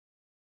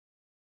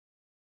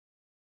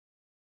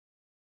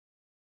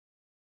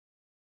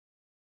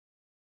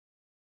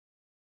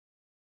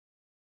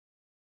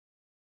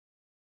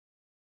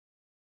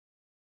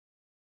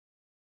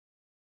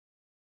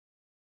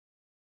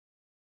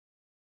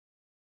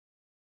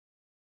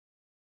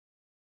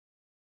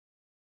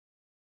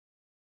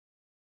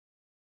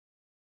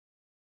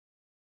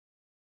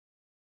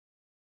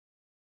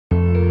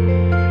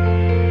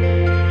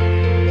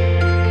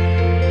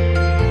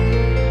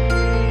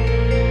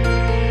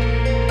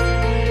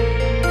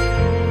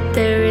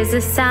There is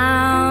a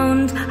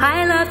sound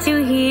I love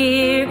to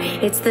hear.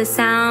 It's the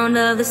sound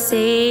of the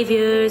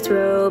Savior's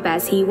robe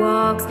as he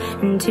walks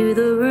into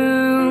the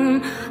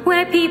room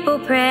where people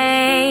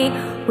pray,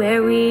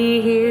 where we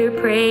hear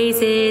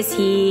praises,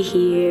 he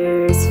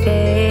hears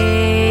faith.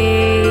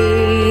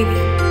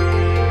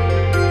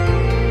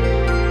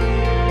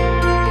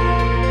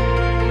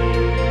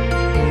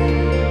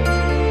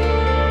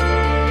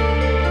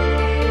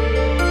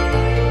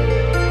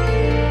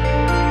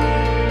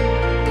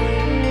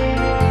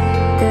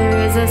 There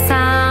is a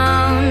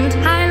sound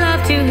I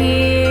love to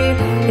hear.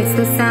 It's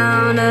the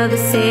sound of the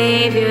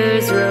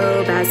Savior's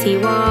robe as he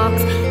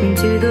walks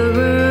into the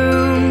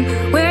room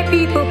where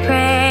people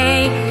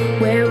pray,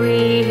 where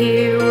we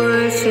hear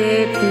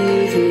worship,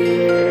 he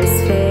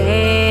hears faith.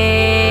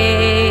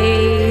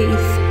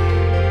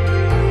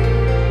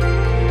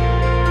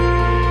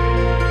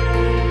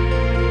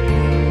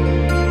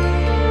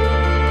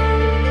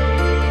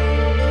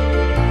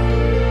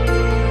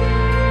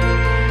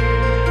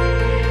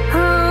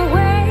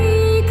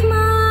 Awake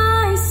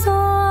my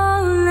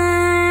soul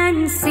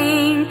and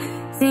sing,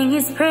 sing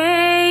his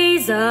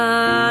praise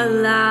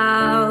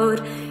aloud,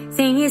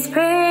 sing his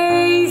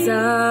praise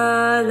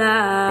aloud.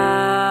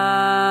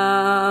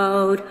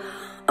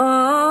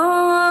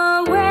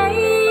 Oh,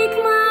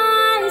 awake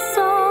my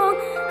soul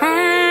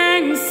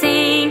and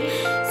sing,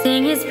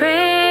 sing his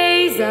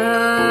praise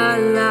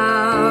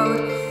aloud,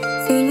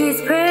 sing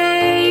his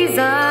praise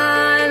aloud.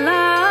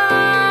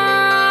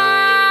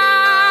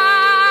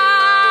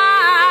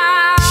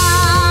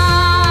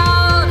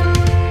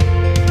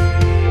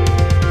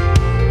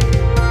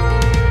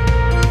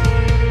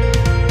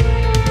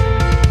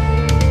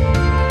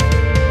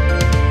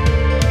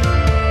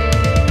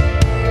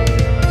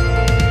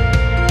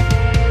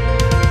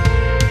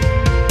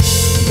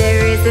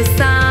 There is a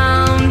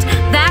sound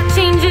that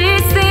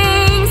changes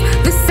things,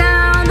 the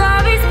sound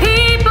of his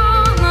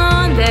people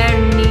on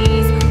their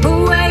knees.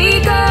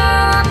 Wake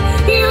up,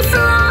 you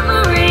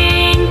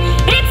slumbering,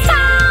 it's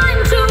time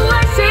to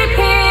worship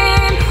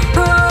him.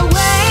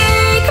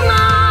 Awake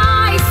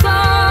my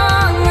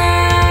soul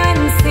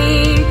and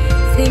sing,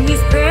 sing his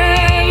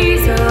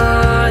praise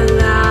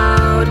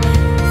aloud,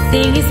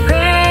 sing his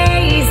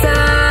praise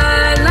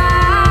aloud.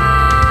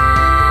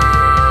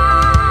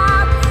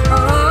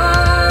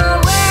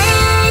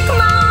 Awake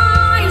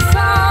my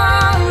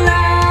soul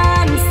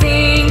and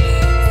sing,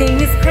 sing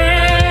his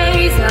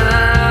praise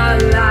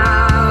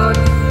aloud,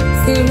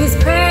 sing his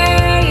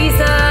praise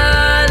aloud.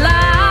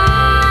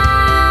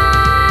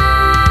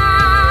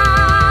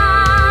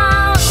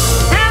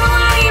 And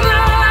when he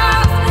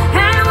moves,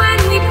 and when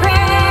we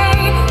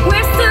pray,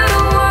 we're stood a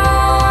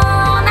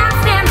wall that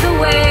stands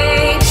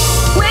away,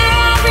 where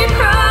every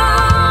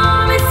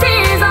promise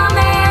is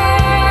amen.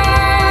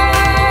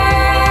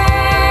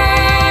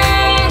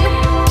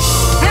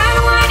 And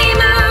when he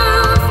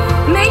moves,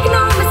 make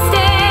no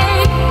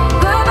mistake,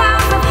 the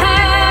boughs of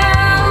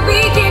hell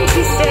begin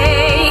to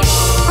shake.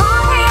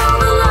 All hail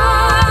the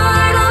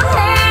Lord, all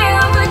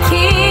hail the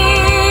King.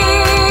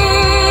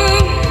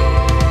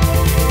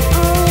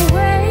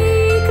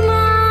 Awake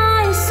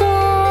my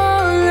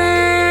soul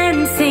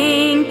and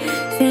sing,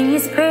 sing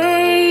his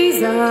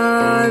praise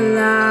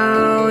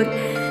aloud,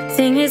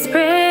 sing his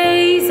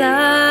praise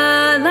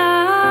aloud.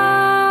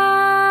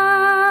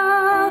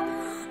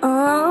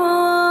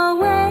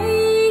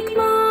 Awake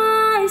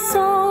my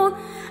soul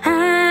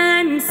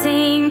and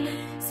sing,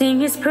 sing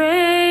his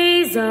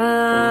praise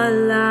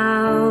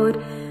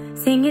aloud,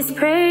 sing his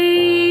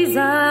praise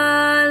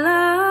aloud.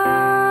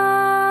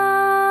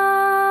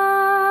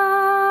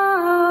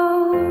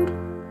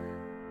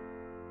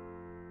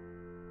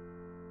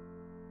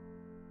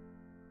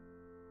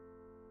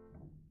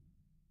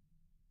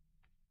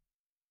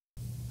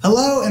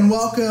 Hello and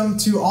welcome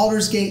to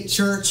Aldersgate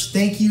Church.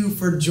 Thank you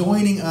for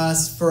joining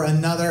us for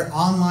another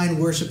online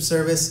worship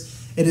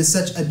service. It is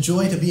such a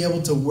joy to be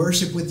able to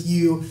worship with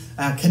you,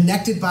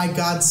 connected by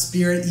God's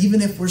Spirit.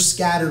 Even if we're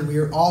scattered, we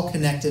are all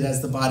connected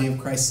as the body of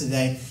Christ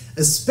today,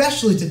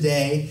 especially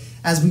today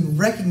as we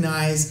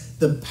recognize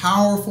the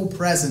powerful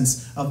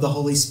presence of the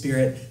Holy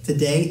Spirit.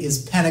 Today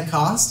is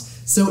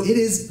Pentecost, so it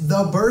is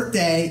the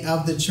birthday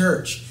of the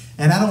church.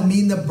 And I don't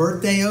mean the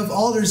birthday of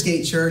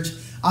Aldersgate Church.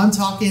 I'm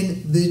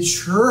talking the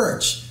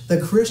church.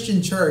 The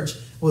Christian church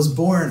was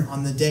born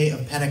on the day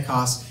of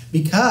Pentecost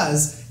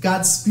because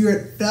God's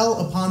Spirit fell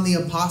upon the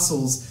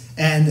apostles.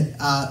 And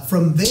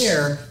from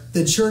there,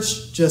 the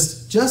church,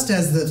 just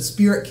as the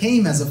Spirit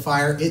came as a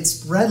fire, it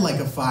spread like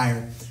a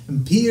fire.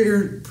 And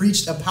Peter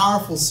preached a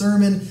powerful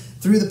sermon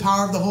through the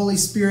power of the Holy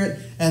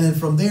Spirit. And then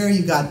from there,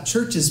 you got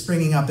churches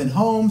springing up in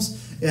homes.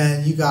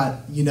 And you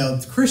got,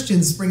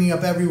 Christians springing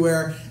up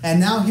everywhere. And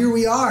now here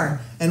we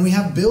are. And we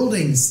have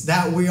buildings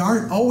that we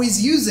aren't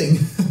always using.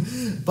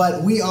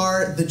 But we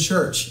are the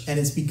church. And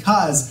it's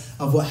because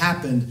of what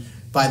happened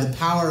by the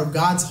power of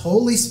God's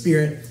Holy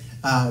Spirit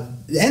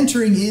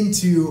entering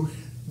into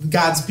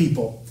God's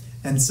people.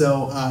 And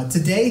so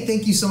today,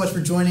 thank you so much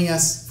for joining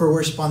us for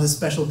worship on this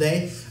special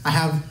day. I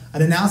have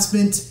an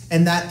announcement,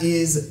 and that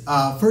is,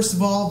 first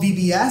of all,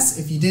 VBS.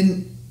 If you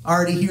didn't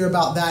already hear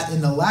about that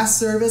in the last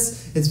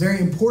service. It's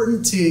very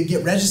important to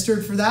get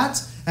registered for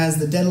that as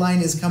the deadline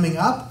is coming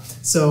up.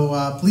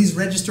 So please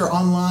register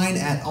online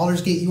at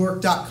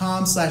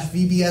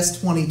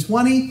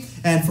aldersgateyork.com/VBS2020.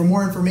 And for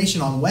more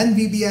information on when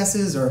VBS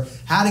is or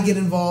how to get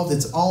involved,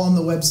 it's all on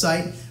the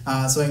website.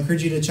 So I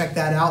encourage you to check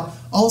that out.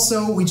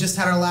 Also, we just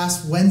had our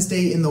last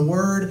Wednesday in the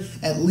Word,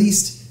 at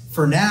least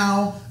for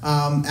now,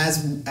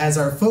 as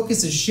our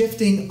focus is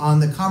shifting on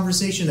the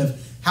conversation of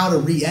how to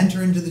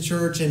re-enter into the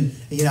church and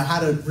how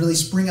to really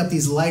spring up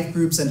these life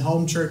groups and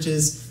home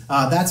churches.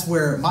 That's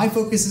where my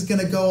focus is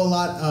going to go. A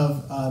lot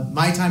of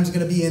my time is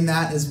going to be in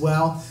that as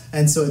well.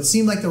 And so it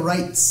seemed like the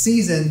right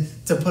season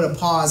to put a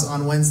pause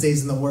on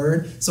Wednesdays in the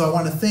Word. So I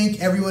want to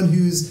thank everyone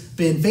who's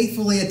been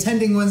faithfully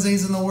attending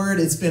Wednesdays in the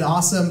Word. It's been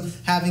awesome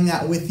having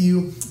that with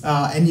you.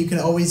 And you can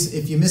always,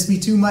 if you miss me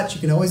too much,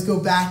 you can always go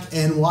back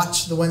and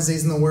watch the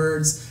Wednesdays in the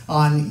Words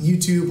on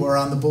YouTube or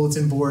on the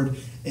bulletin board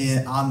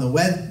on the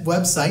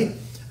website.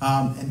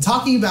 And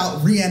talking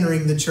about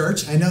re-entering the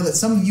church, I know that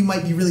some of you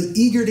might be really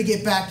eager to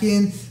get back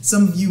in.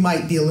 Some of you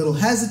might be a little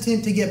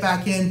hesitant to get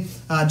back in.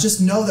 Just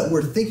know that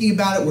we're thinking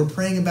about it, we're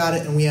praying about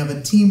it, and we have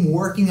a team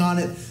working on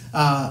it.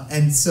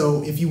 And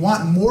so if you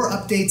want more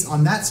updates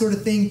on that sort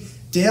of thing,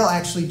 Dale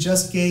actually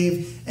just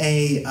gave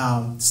a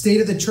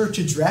State of the Church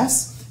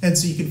address, and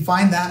so you can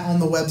find that on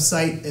the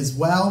website as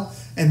well.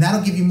 And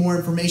that'll give you more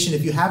information.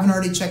 If you haven't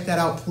already checked that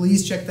out,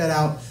 please check that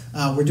out.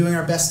 We're doing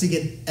our best to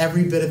get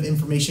every bit of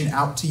information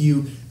out to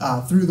you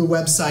through the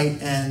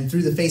website and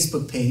through the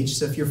Facebook page.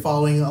 So if you're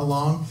following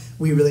along,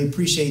 we really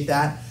appreciate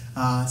that.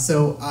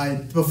 So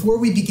before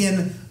we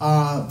begin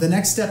the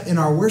next step in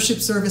our worship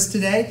service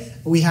today,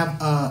 we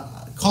have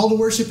a call to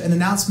worship and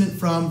announcement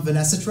from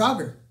Vanessa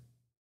Trauger.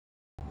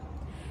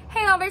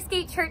 Hey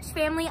Aldersgate Church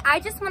family, I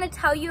just want to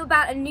tell you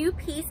about a new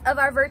piece of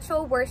our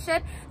virtual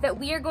worship that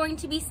we are going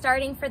to be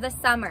starting for the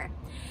summer.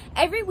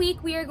 Every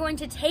week we are going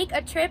to take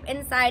a trip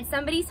inside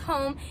somebody's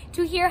home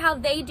to hear how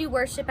they do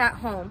worship at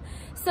home.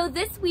 So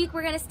this week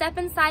we're going to step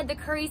inside the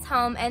Curry's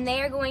home and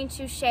they are going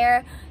to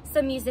share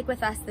some music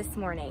with us this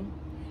morning.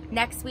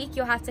 Next week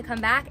you'll have to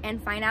come back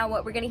and find out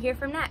what we're going to hear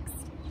from next.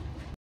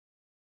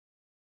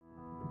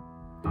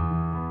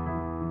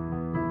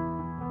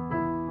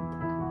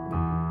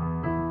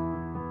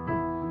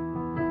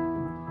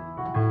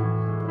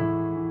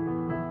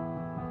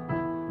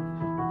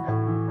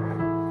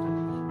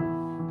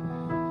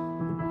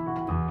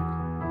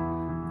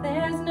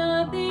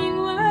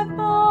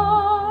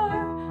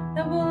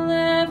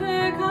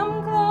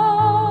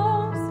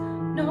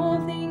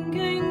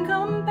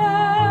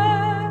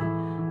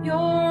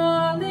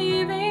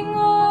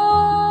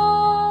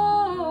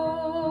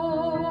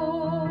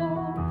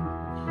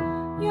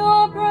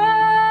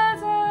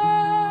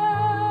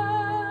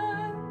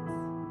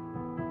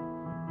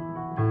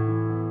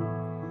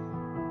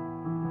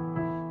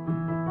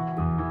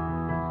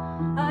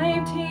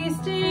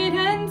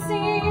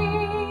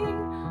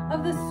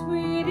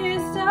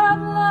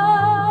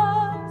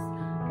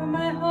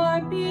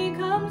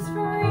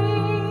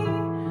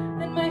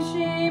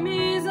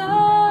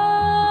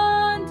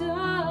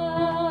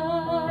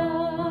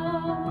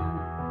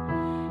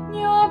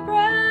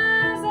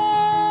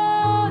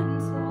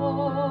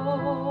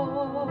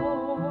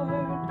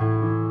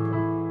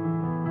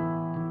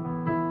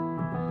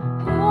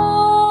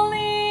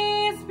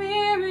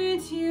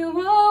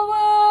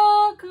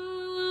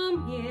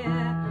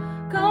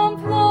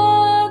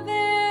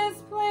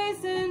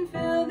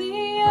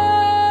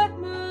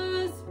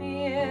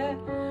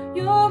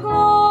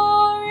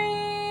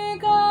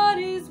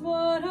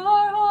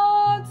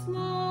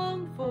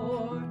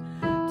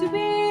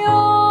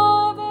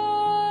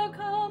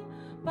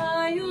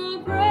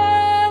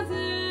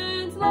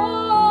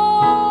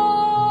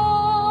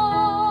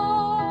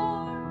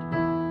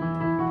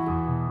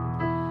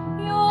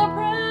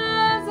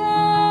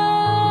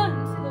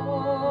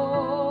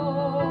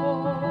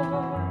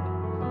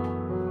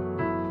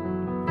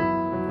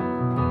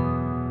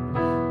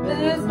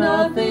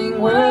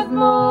 Nothing worth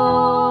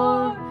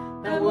more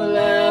that will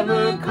ever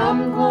come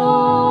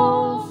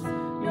close.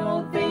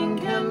 Nothing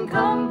can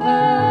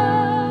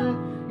compare.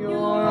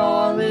 You're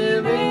our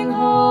living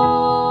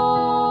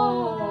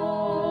hope.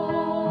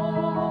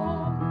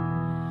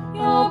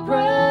 Your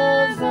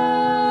presence.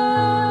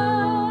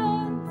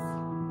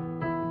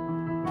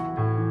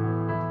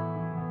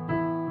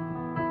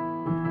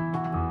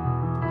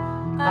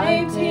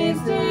 I've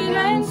tasted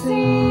and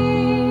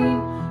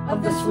seen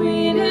of the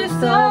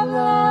sweetest of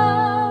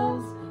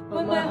loves.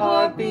 When my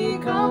heart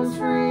becomes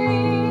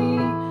free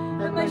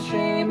and my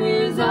shame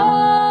is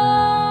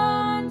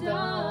undone,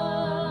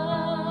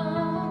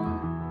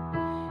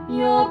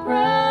 your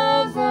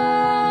presence,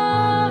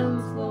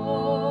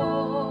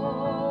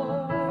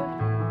 Lord.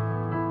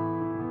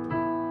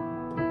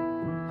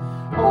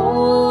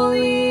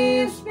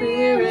 Holy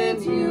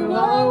Spirit, you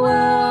are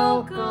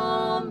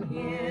welcome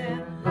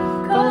here.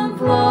 Come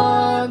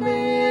flood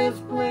this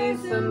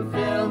place and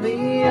fill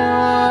the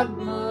atmosphere.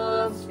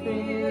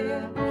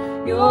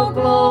 Your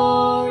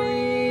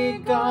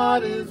glory,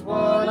 God, is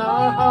what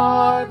our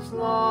hearts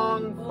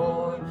long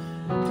for.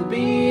 to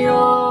be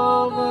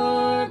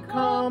overcome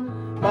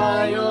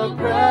by your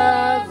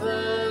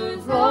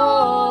presence,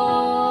 Lord.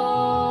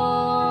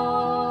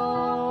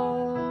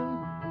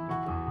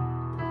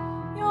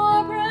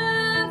 Your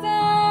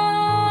presence,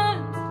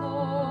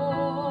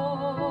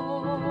 Lord.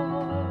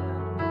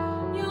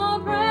 Your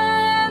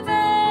presence,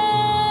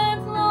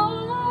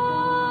 Lord.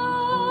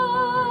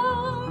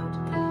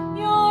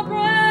 Your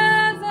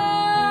presence,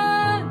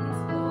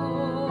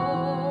 Lord.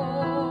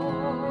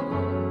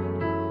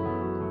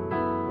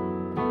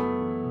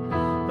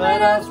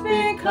 Let us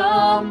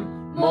become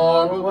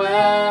more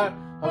aware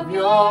of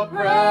your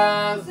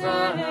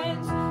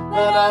presence.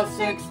 Let us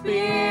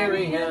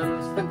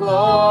experience the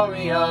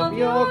glory of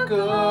your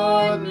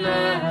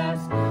goodness.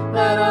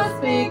 Let us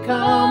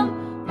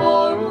become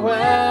more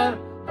aware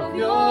of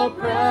your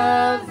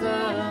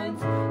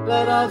presence.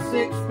 Let us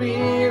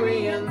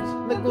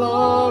experience the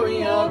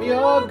glory of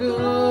your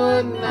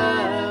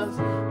goodness.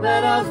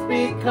 Let us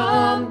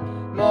become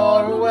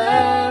more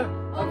aware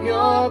of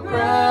your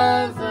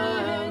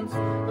presence.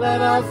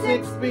 Let us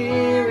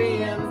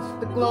experience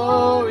the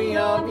glory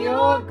of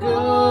your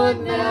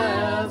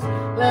goodness.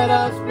 Let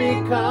us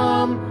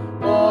become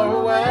more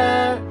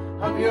aware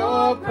of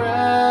your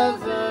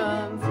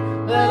presence.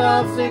 Let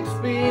us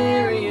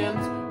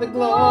experience the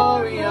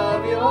glory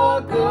of your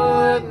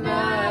goodness,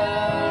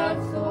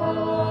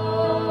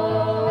 Lord.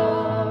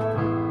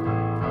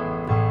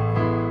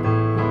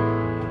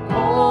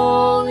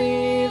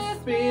 Holy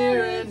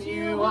Spirit,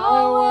 you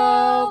are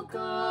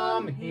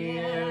welcome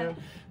here.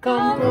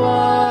 Come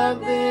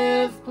flood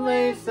this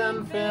place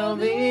and fill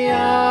the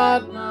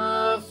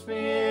atmosphere.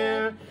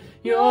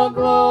 Your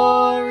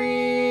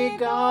glory,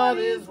 God,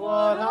 is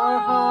what our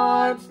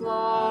hearts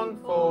long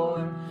for,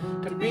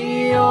 to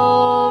be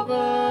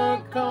overcome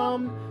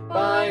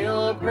by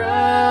your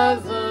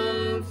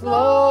presence,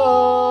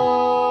 Lord.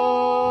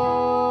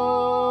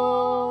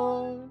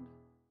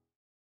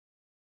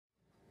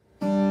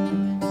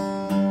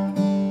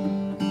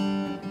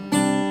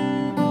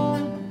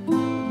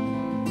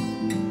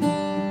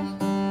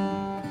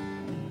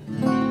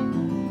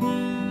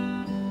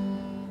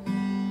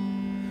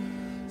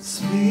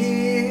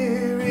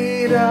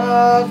 Spirit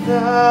of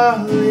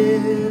the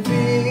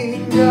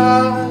living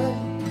God,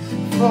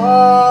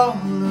 fall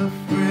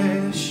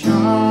afresh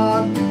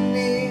on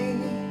me.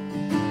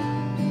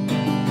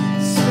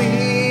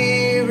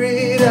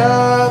 Spirit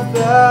of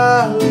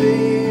the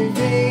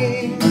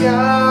living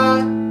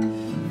God,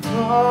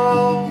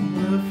 fall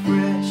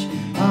afresh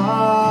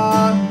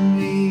on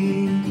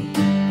me.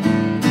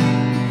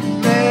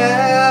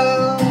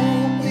 Melt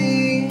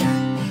me,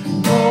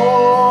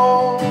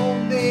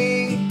 mold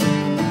me,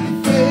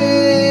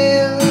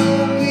 fill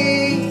me,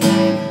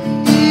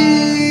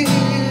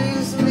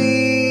 use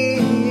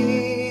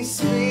me.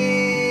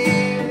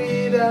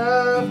 Spirit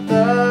of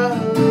the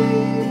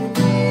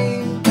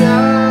living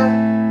God,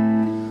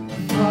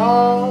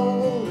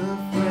 fall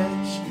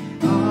afresh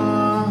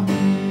on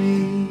me.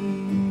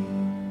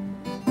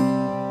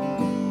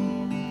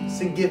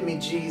 Sing, give me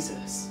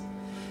Jesus.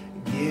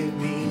 Give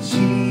me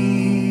Jesus.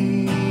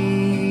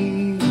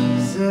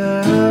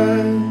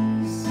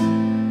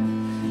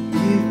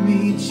 Give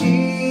me Jesus.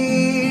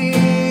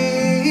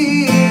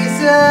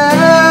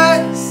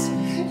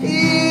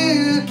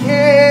 You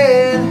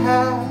can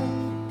have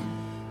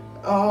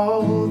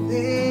all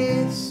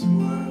this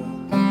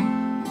world.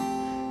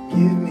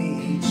 Give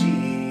me Jesus.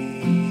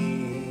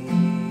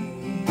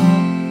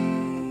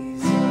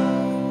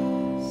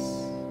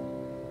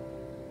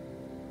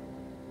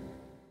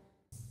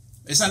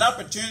 It's an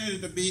opportunity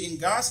to be in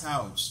God's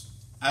house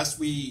as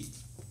we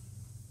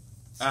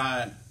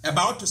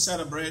about to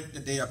celebrate the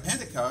day of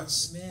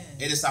Pentecost. Amen.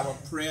 It is our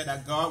prayer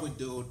that God would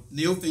do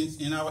new things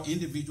in our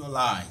individual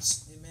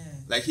lives.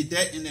 Amen. Like he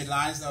did in the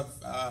lives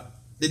of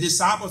the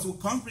disciples who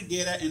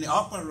congregated in the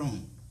upper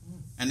room.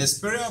 And the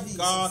Spirit of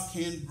God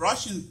came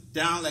rushing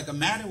down like a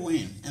mighty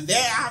wind. And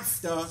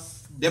thereafter,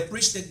 they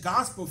preached the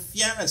gospel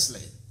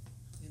fearlessly.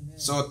 Amen.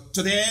 So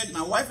today,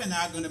 my wife and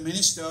I are going to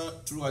minister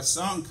through a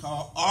song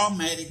called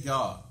Almighty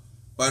God.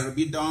 But it will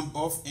be done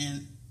both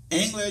in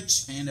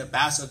English and the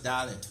Bassa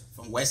dialect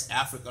from West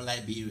Africa,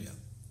 Liberia.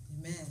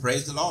 Amen.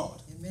 Praise the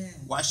Lord. Amen.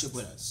 Worship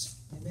with us.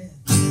 Amen.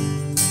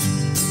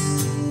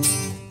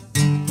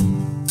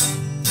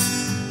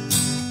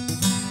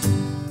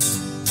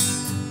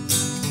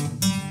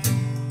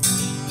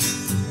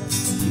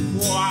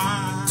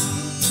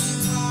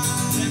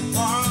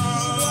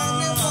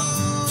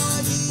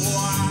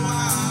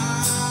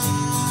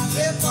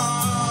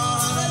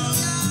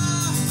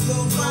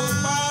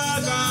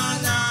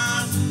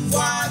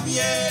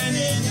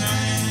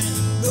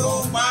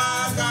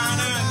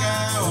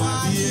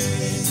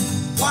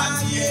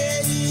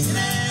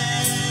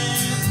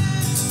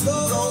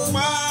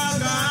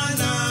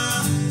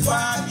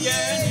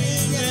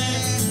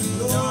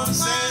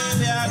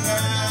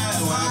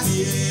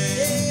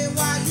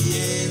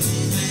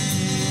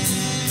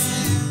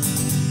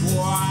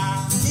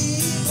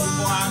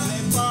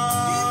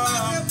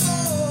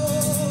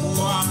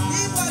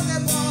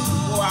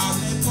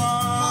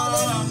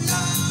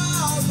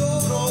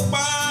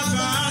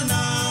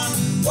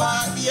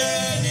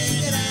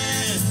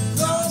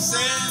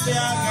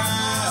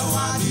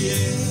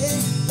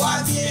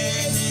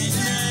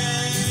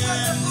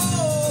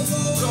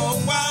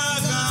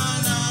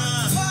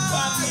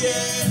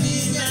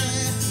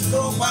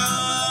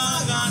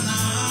 wagana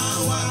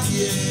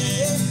wadie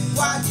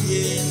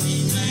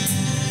nime.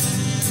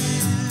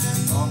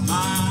 Oh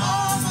my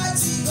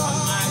Almighty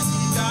God,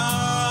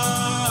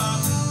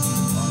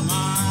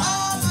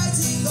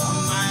 Almighty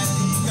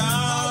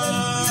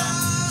God,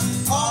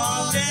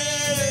 all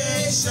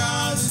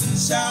nations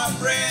shall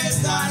praise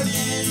thy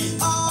name.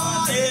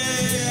 All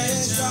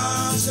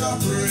nations shall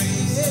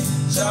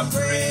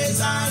praise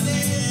thy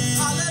name.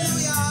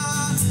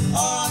 Hallelujah.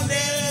 All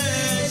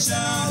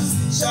nations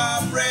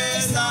shall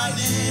praise thy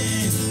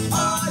name.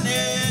 All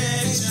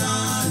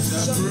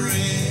nations shall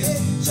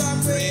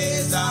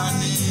praise thy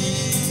name.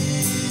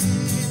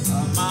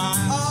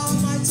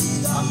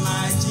 Almighty God,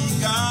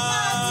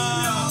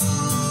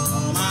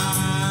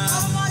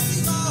 Almighty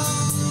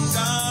God,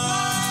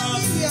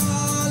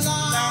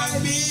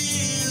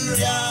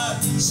 Liberia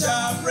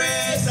shall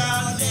praise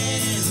thy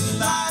name.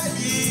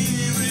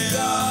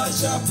 Liberia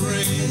shall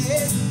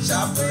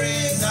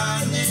praise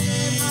thy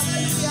name.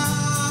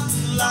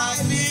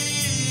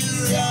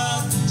 Liberia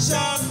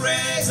shall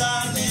praise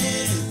thy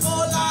name.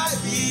 Oh,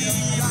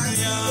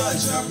 Liberia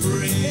shall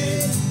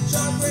praise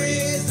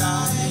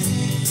thy name.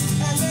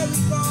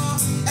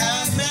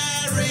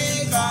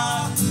 America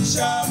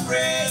shall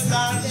praise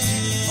thy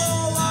name.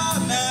 Oh,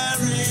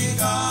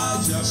 America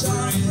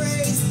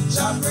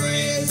shall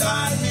praise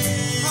thy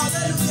name.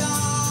 Hallelujah.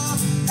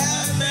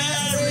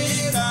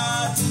 America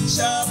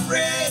shall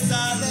praise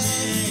thy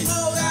name.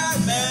 Oh,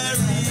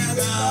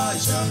 America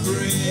shall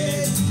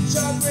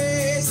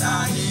praise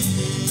thy name.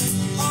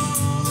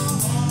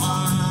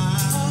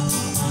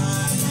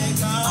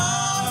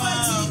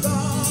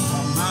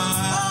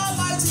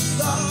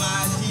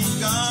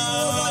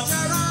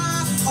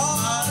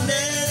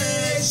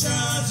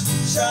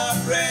 Shall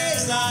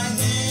praise thy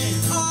name.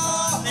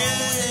 All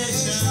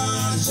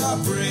nations shall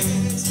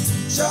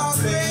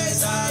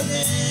praise thy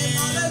name.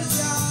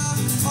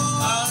 Hallelujah.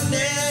 All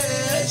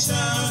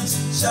nations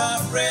shall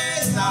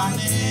praise thy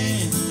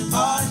name.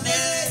 All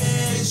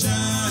nations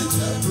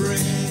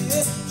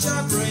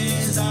shall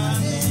praise thy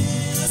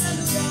name.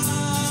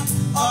 Hallelujah.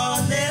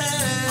 All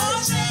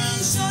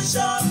nations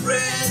shall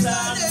praise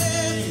thy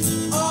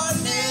name. All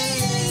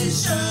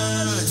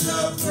nations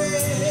shall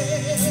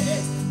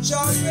praise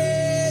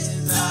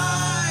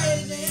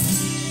thy name.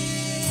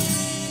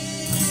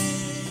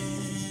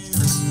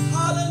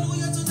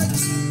 Hallelujah to the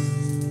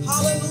King.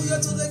 Hallelujah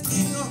to the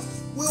King.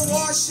 We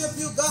worship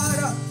you,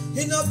 God,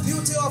 in the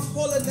beauty of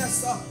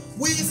holiness.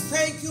 We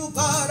thank you,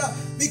 God,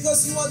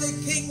 because you are the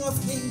King of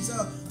Kings.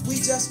 We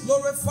just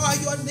glorify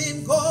your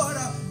name, God.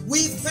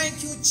 We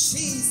thank you,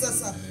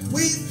 Jesus.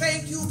 We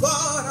thank you,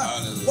 God.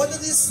 Hallelujah. When the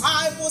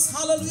disciples,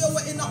 hallelujah,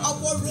 were in the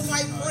upper room,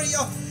 I pray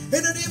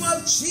in the name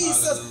of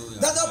Jesus, Hallelujah.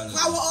 that the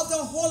power of the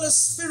Holy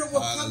Spirit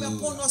will come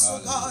upon us, oh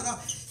God.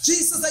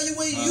 Jesus, that you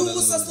will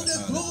use us to the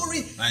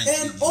glory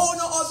and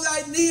honor of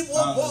thy name,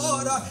 oh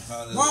God.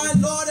 My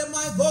Lord and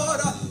my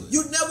God,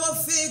 you never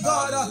fail,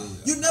 God.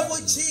 You never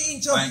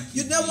change.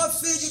 You never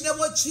fail. You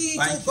never change,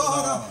 oh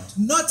God.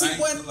 Nothing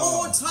but an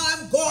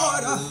all-time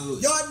God.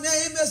 Your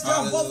name is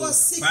Jehovah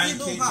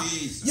Sikkenu.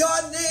 Your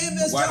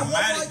name is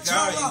Jehovah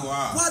Jireh.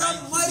 What a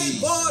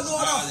mighty God,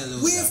 Lord.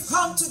 We've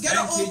come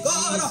together, oh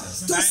God,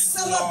 to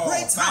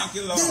celebrate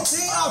the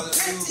day of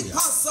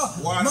Pentecost.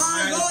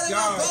 My Lord and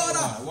my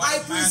God, I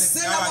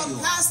present our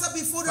pastor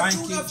before the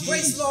throne of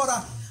grace, Lord.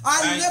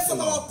 I lift up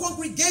our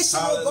congregation,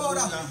 oh God,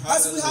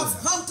 as we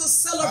have come to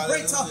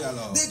celebrate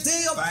the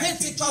day of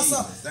Pentecost.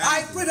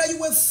 I pray that you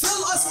will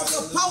fill us with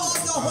the power of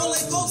the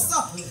Holy Ghost.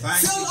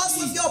 Fill us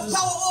with your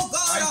power, oh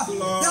God,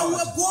 that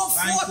will go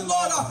forth,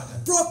 Lord,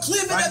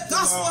 proclaiming the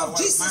gospel of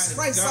Jesus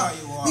Christ.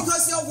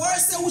 Because your word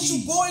said we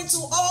should go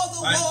into all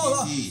the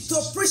world to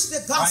preach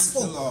the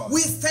gospel. We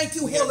thank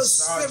you, Holy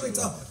Spirit.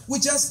 We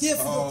just give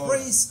you the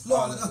praise,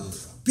 Lord.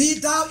 Be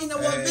thou in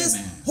our midst,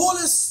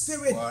 Holy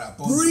Spirit.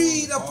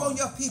 Breathe upon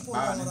your people,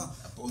 Lord.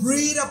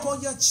 Breathe upon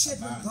your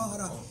children,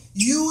 God.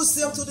 Use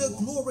them to the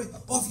glory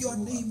of your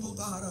name, oh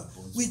God.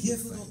 We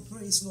give you the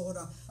praise, Lord.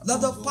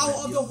 Let the power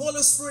of the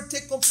Holy Spirit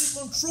take complete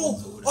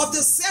control of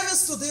the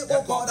service today,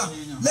 oh God.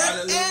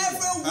 Let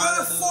every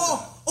word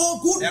fall on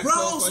good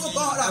grounds, oh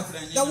God,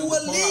 that we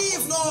will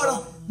leave,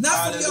 Lord,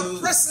 not from your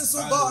presence,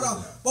 oh God,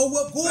 but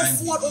we'll go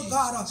forward, oh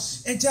God,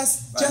 and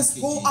just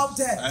go out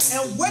there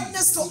and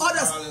witness to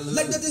others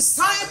like the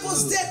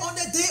disciples did on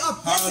the day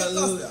of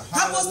Pentecost.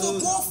 Help us to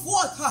go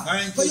forth,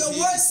 for your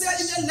word said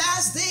in the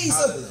last days,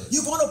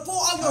 you're going to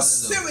pour out your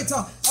spirit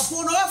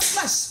upon all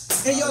flesh,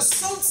 and your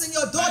sons and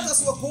your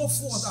daughters will go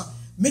forth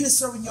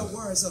ministering your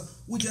words.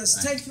 We just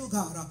thank you,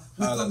 God.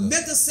 We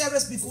commit the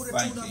service before the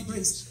throne of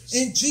grace.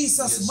 In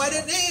Jesus'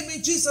 mighty name,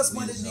 in Jesus'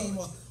 mighty name,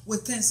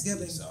 with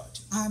thanksgiving.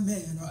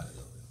 Amen.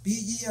 Be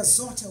ye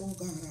exalted, O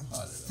God.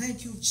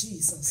 Thank you,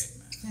 Jesus.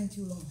 Thank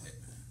you, Lord.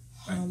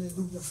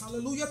 Hallelujah.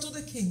 Hallelujah to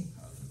the King.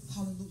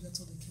 Hallelujah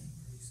to the King.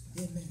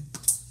 Amen.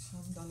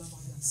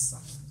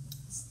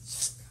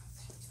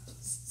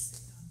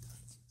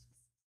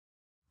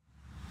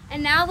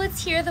 And now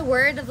let's hear the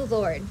word of the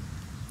Lord.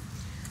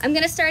 I'm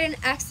going to start in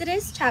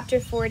Exodus chapter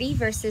 40,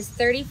 verses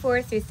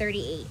 34 through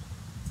 38.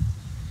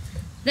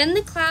 Then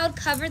the cloud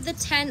covered the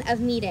tent of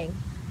meeting,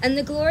 and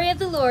the glory of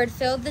the Lord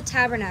filled the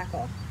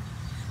tabernacle.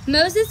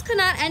 Moses could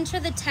not enter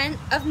the tent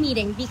of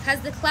meeting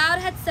because the cloud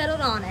had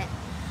settled on it,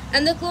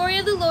 and the glory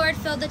of the Lord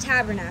filled the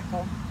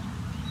tabernacle.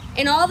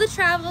 In all the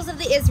travels of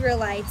the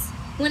Israelites,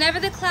 whenever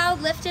the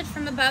cloud lifted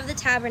from above the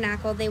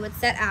tabernacle, they would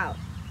set out.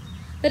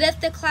 But if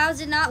the cloud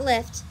did not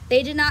lift,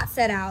 they did not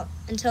set out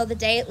until the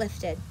day it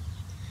lifted.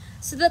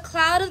 So the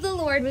cloud of the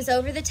Lord was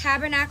over the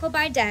tabernacle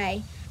by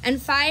day,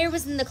 and fire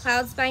was in the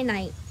clouds by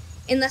night,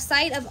 in the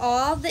sight of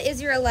all the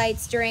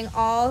Israelites during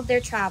all their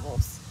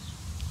travels.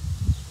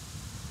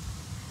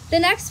 The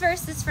next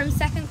verse is from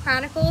 2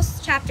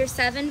 Chronicles chapter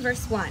 7,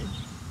 verse 1.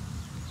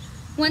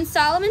 When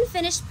Solomon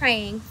finished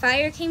praying,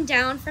 fire came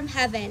down from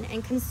heaven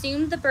and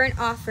consumed the burnt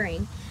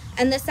offering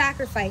and the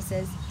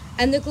sacrifices,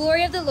 and the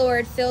glory of the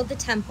Lord filled the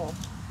temple.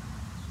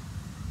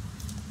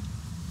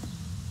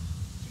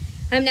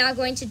 I'm now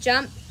going to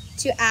jump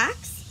to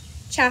Acts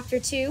chapter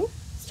 2,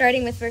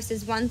 starting with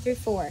verses 1 through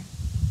 4.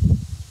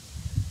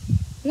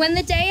 When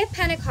the day of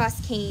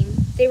Pentecost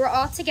came, they were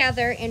all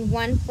together in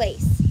one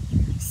place.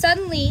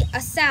 Suddenly,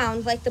 a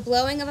sound like the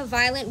blowing of a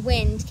violent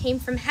wind came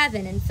from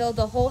heaven and filled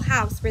the whole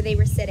house where they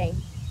were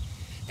sitting.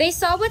 They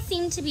saw what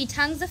seemed to be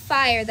tongues of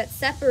fire that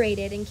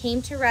separated and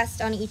came to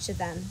rest on each of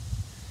them.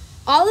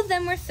 All of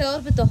them were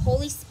filled with the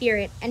Holy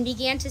Spirit and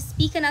began to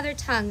speak in other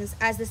tongues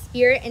as the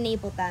Spirit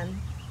enabled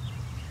them.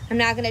 I'm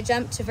now going to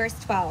jump to verse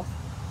 12.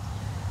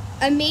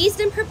 Amazed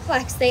and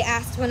perplexed, they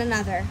asked one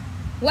another,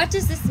 "What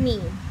does this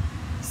mean?"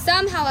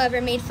 Some, however,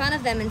 made fun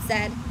of them and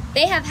said,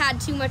 "They have had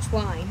too much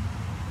wine."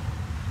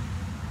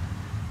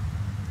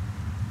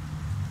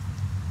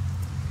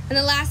 And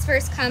the last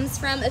verse comes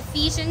from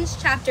Ephesians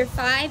chapter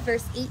 5,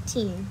 verse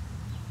 18.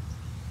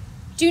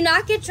 Do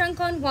not get drunk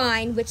on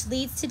wine, which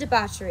leads to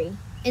debauchery.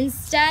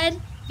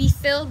 Instead, be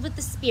filled with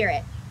the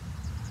Spirit.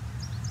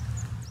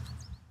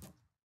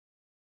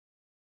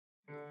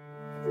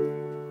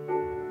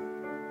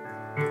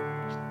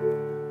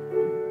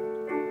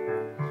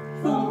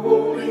 The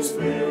Holy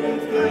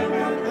Spirit came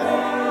at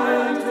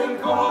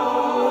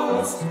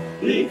Pentecost.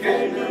 He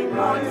came in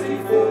mighty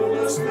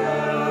fullness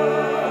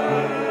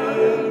then.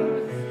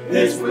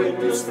 His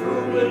witness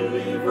through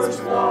believers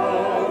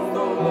loved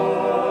the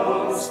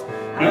lost,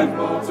 and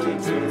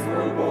multitudes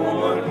were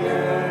born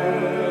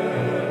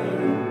again.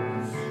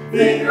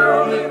 The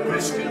early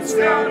Christians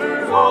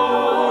scattered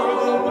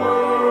all the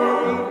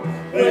world.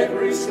 They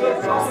preached the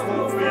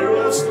gospel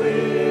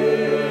fearlessly.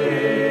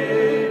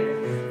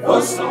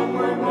 Though some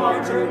were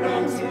martyred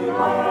and to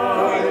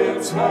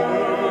lions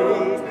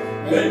hurled,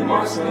 they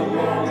marched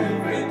along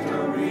in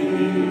victory.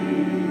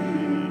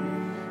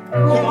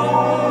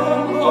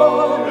 Come,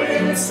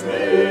 Holy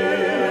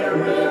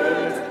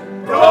Spirit,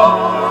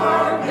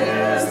 dark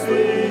is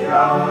the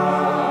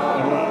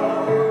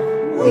hour.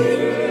 We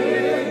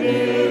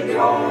need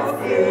your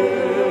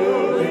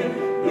filling,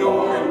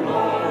 your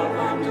love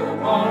and your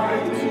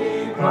mighty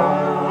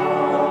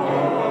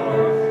power.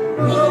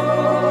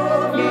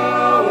 Love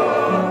now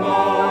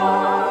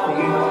among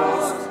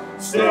us,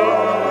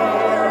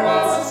 stir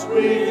us,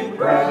 we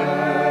pray.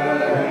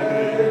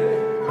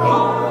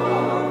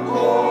 Come,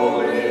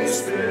 Holy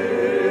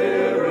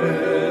Spirit,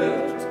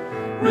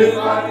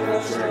 revive the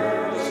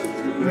church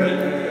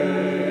today.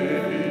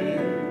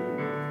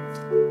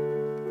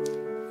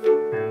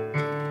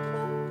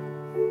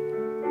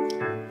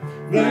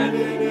 Then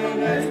in an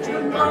age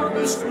when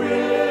darkness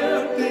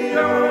gripped the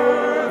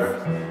earth,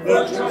 the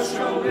just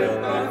shall live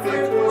by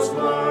faith was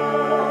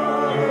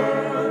learned.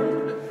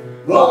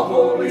 The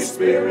Holy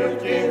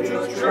Spirit gave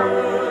the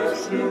church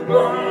new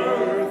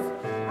birth,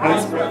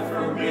 as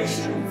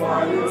Reformation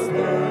fires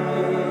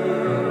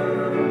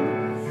burn.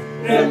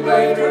 In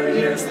later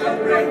years the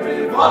great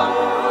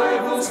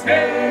revivals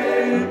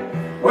came,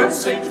 when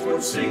saints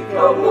would seek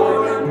the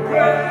Lord and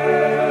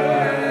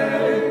pray.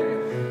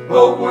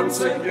 But once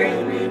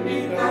again we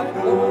need that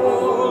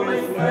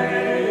holy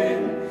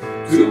flame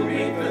to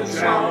meet the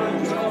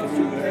challenge of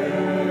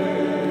today.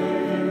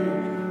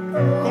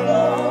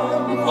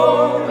 Come,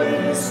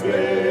 Holy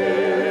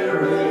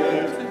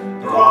Spirit,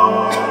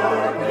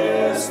 dark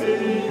is the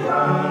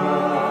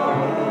hour.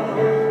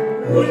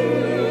 We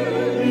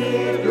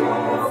need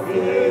your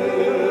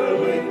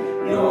filling,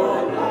 your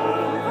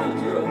love and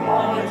your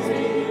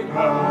mighty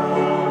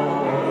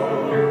power.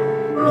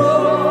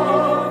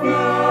 Love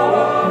now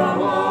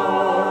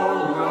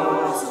among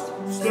us,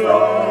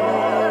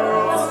 stir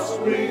us,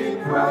 we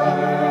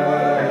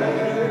pray.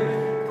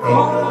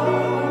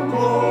 Come,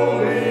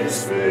 Holy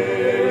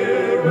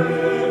Spirit,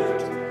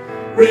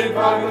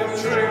 revive the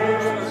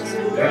church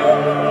today.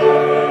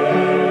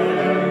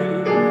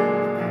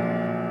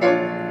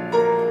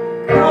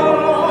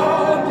 Come,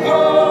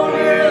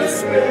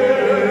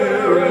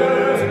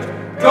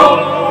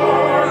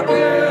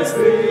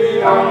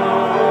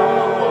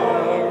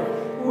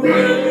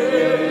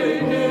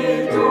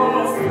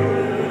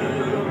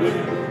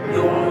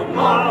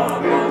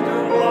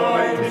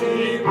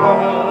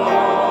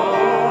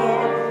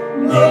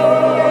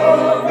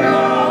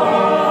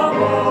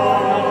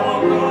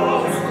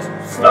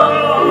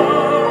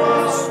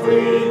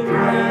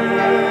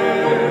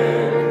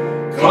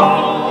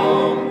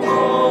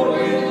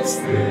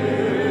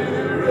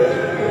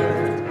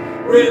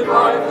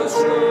 Revive the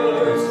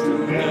church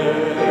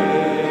today.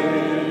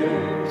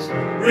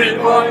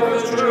 Revive the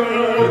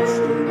church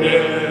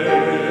today.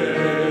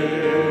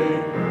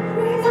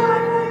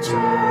 Revive the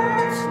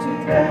church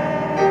today.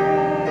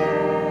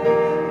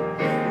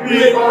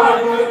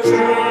 Revive the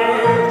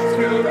church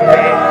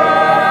today.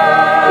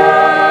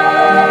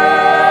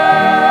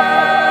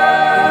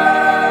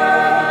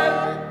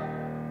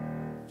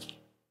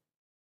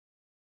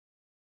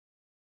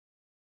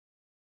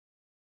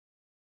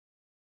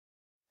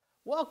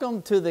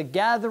 Welcome to the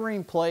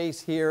gathering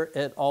place here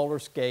at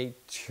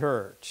Aldersgate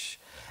Church.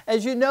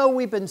 As you know,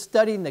 we've been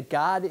studying the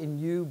God in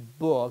You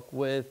book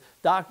with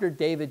Dr.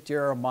 David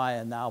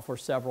Jeremiah now for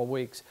several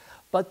weeks.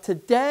 But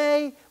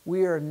today,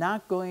 we are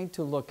not going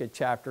to look at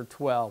chapter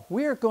 12.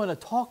 We are going to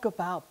talk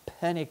about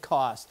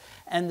Pentecost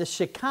and the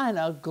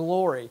Shekinah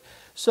glory.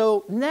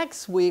 So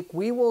next week,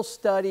 we will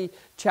study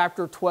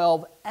chapter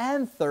 12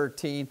 and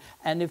 13.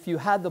 And if you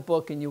had the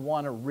book and you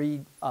want to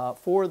read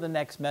for the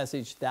next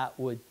message, that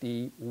would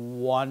be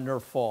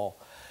wonderful.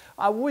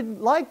 I would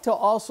like to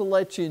also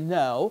let you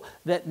know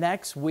that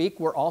next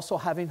week we're also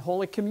having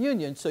Holy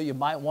Communion, so you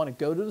might want to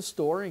go to the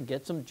store and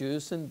get some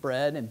juice and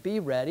bread and be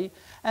ready.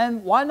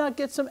 And why not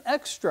get some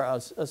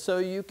extras so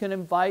you can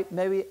invite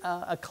maybe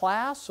a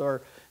class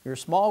or your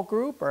small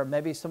group or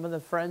maybe some of the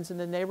friends in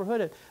the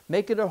neighborhood and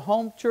make it a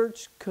home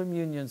church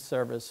communion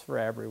service for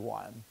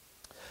everyone.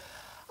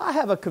 I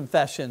have a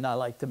confession I'd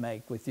like to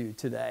make with you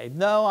today.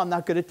 No, I'm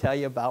not going to tell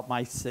you about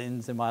my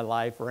sins in my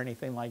life or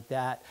anything like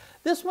that.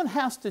 This one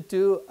has to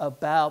do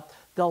about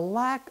the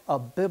lack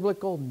of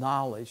biblical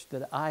knowledge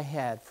that I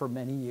had for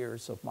many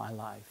years of my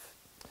life.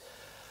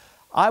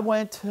 I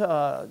went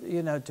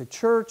to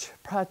church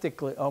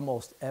practically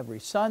almost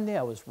every Sunday.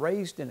 I was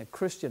raised in a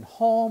Christian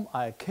home.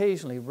 I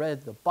occasionally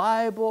read the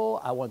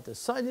Bible. I went to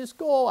Sunday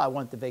school. I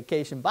went to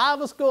Vacation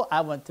Bible School.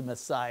 I went to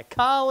Messiah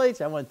College.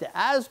 I went to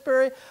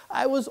Asbury.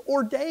 I was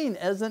ordained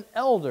as an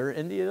elder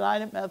in the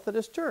United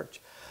Methodist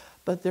Church.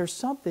 But there's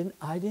something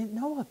I didn't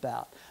know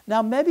about.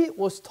 Now, maybe it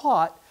was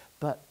taught,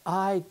 but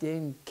I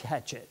didn't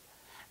catch it.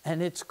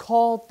 And it's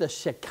called the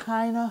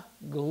Shekinah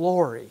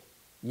glory.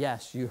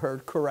 Yes, you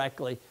heard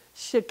correctly.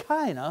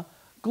 Shekinah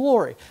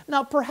glory.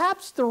 Now,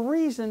 perhaps the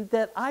reason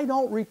that I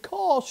don't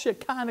recall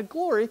Shekinah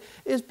glory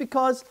is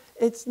because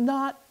it's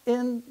not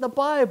in the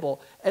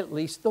Bible, at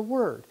least the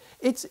word.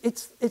 It's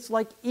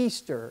like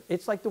Easter.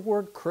 It's like the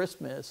word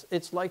Christmas.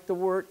 It's like the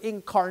word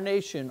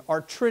incarnation or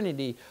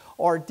Trinity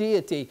or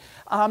deity.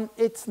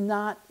 It's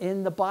not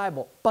in the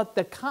Bible, but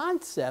the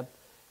concept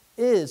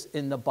is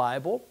in the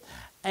Bible,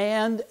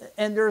 and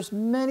there's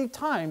many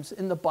times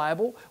in the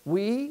Bible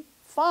we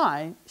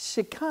find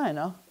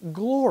Shekinah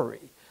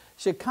glory.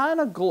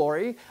 Shekinah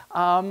glory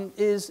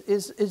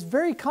is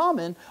very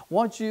common.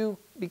 Once you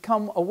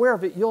become aware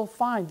of it, you'll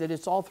find that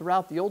it's all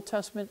throughout the Old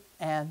Testament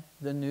and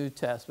the New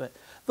Testament.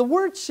 The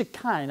word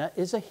Shekinah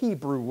is a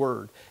Hebrew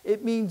word.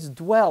 It means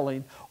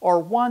dwelling or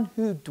one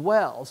who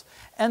dwells.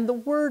 And the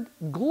word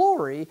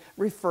glory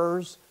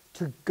refers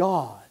to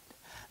God.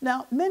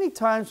 Now, many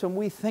times when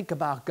we think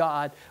about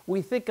God,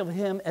 we think of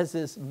Him as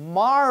this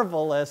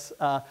marvelous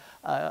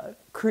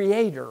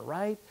creator,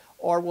 right?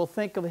 Or we'll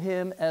think of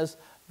Him as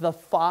the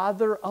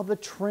Father of the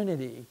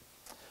Trinity.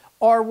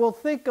 Or we'll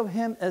think of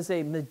Him as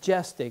a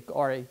majestic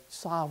or a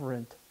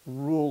sovereign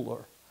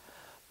ruler.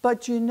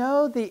 But you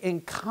know, the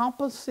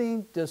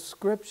encompassing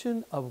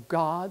description of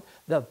God,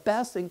 the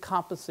best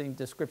encompassing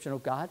description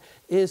of God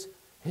is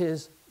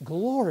His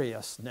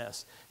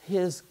gloriousness,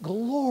 His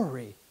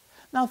glory.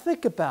 Now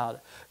think about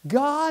it.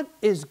 God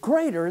is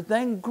greater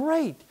than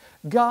great.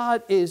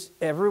 God is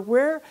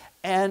everywhere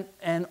and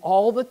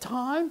all the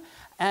time,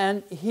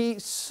 and He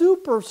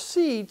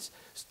supersedes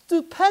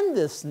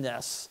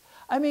stupendousness.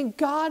 I mean,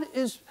 God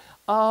is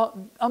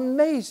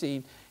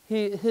amazing.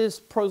 His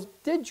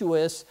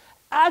prodigious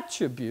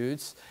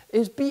attributes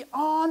is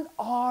beyond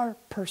our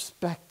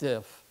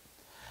perspective.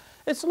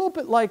 It's a little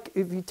bit like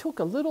if you took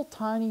a little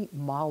tiny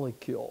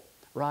molecule,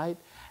 right?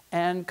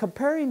 And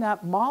comparing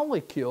that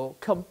molecule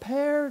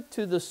compared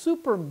to the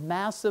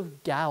supermassive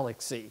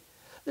galaxy,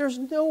 there's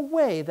no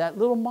way that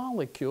little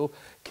molecule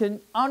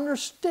can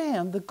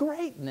understand the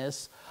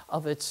greatness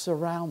of its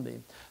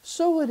surrounding.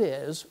 So it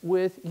is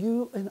with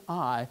you and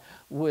I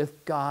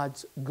with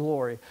God's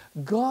glory.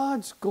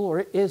 God's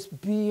glory is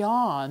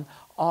beyond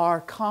our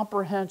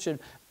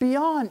comprehension,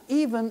 beyond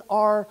even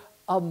our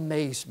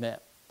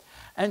amazement.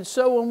 And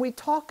so when we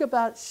talk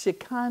about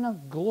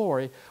Shekinah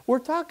glory, we're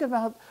talking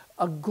about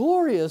a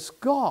glorious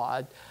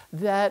God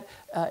that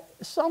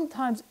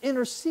sometimes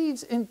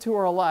intercedes into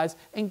our lives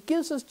and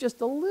gives us just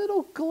a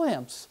little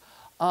glimpse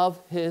of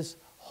His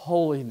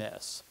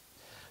holiness.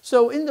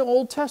 So in the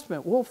Old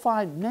Testament, we'll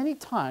find many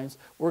times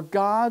where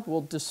God will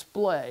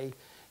display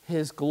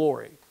His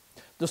glory.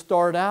 To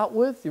start out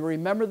with, you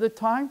remember the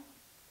time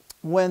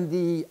when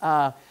the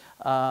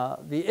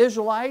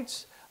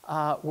Israelites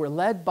were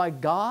led by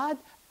God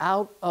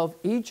out of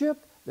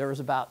Egypt. There was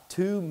about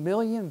 2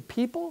 million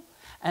people.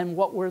 And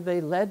what were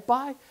they led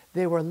by?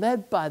 They were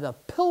led by the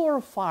pillar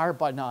of fire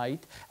by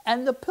night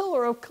and the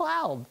pillar of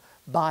cloud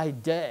by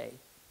day.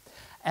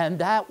 and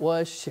that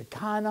was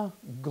Shekinah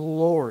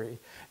glory.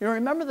 You know,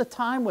 remember the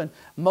time when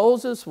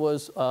Moses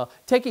was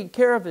taking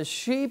care of his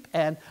sheep,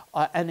 and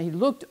he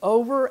looked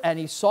over and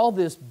he saw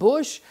this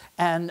bush,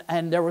 and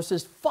there was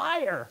this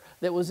fire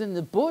that was in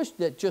the bush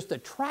that just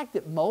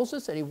attracted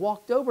Moses, and he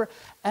walked over,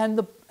 and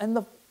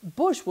the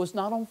bush was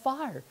not on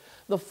fire.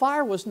 The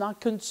fire was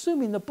not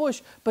consuming the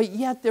bush, but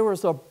yet there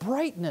was a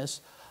brightness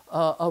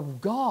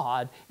of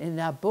God in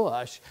that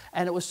bush,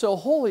 and it was so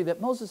holy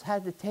that Moses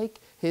had to take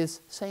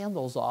his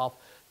sandals off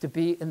to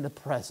be in the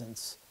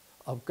presence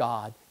of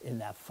God in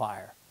that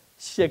fire.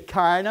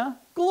 Shekinah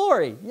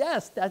glory.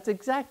 Yes, that's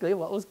exactly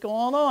what was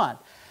going on.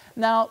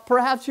 Now,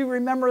 perhaps you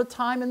remember a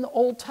time in the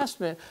Old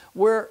Testament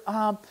where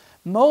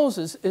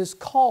Moses is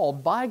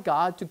called by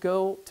God to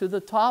go to the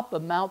top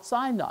of Mount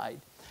Sinai.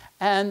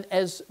 And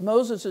as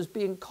Moses is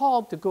being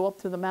called to go up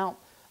to the Mount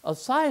of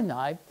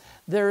Sinai,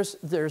 there's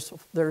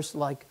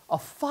like a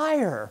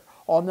fire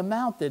on the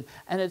mountain,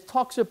 and it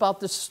talks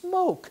about the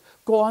smoke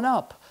going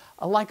up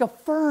like a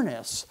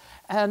furnace.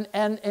 And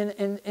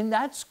in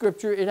that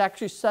scripture, it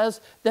actually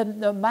says that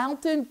the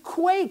mountain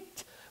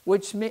quaked,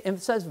 which means,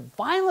 it says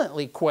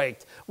violently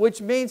quaked,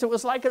 which means it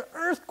was like an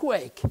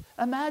earthquake.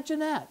 Imagine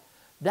that.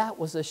 That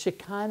was a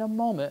Shekinah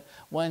moment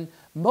when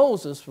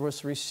Moses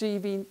was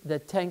receiving the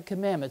 10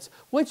 Commandments,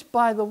 which,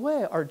 by the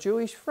way, our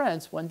Jewish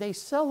friends, when they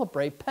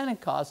celebrate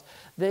Pentecost,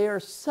 they are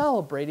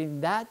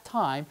celebrating that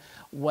time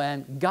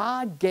when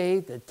God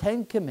gave the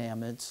 10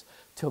 Commandments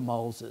to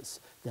Moses.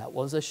 That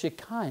was a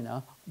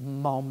Shekinah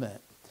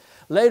moment.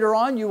 Later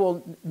on, you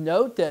will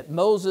note that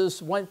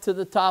Moses went to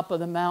the top of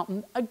the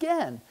mountain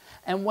again.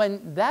 And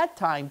when that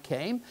time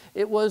came,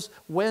 it was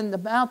when the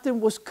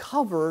mountain was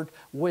covered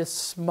with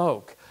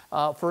smoke.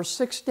 For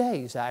 6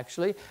 days,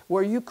 actually,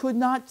 where you could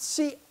not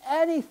see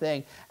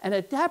anything. And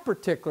at that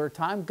particular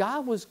time,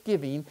 God was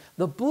giving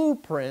the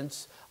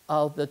blueprints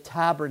of the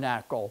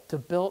tabernacle, to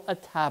build a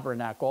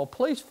tabernacle, a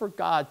place for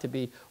God to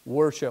be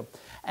worshiped.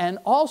 And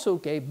also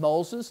gave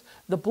Moses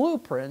the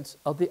blueprints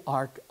of the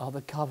Ark of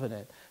the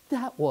Covenant.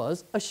 That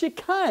was a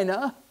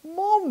Shekinah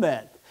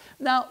moment.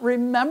 Now,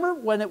 remember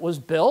when it was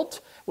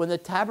built, when the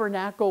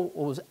tabernacle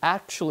was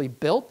actually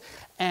built,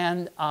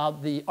 and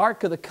the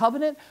Ark of the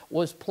Covenant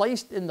was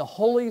placed in the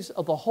holies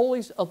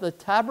of the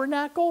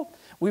tabernacle?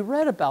 We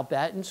read about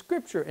that in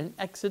Scripture in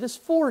Exodus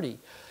 40.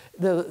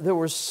 There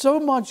was so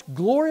much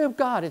glory of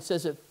God, it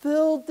says it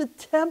filled the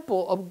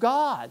temple of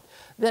God,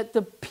 that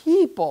the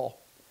people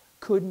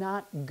could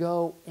not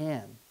go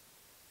in.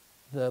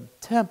 The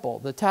temple,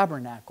 the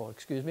tabernacle,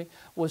 excuse me,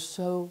 was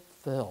so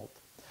filled.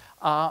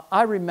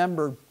 I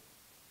remember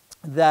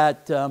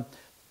that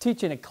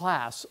teaching a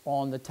class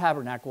on the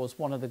tabernacle was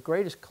one of the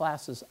greatest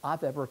classes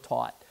I've ever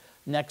taught,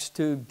 next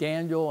to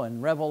Daniel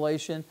and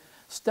Revelation.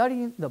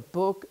 Studying the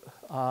book,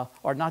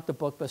 or not the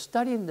book, but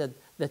studying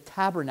the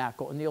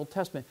tabernacle in the Old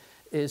Testament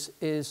is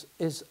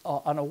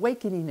an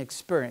awakening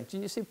experience.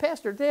 And you say,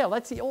 Pastor Dale,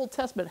 that's the Old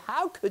Testament.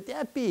 How could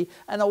that be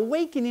an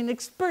awakening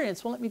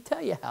experience? Well, let me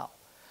tell you how.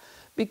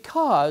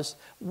 Because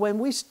when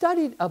we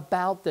studied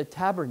about the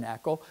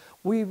tabernacle,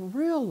 we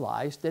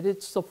realized that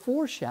it's the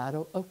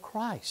foreshadow of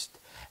Christ.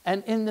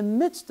 And in the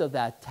midst of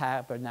that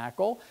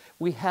tabernacle,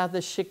 we have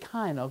the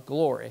Shekinah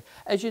glory.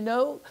 As you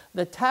know,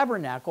 the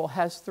tabernacle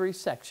has 3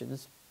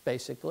 sections,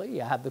 basically.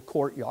 You have the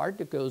courtyard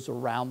that goes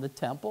around the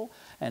temple,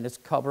 and it's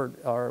covered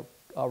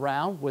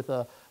around with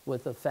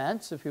a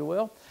fence, if you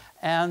will.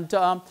 And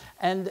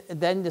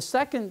then the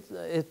second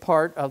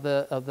part of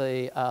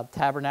the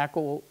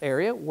tabernacle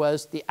area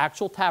was the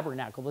actual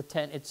tabernacle, the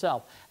tent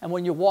itself. And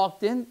when you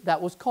walked in,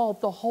 that was called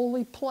the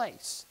holy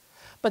place.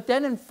 But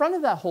then in front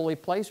of that holy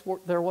place,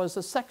 there was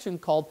a section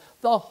called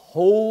the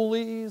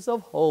Holies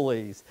of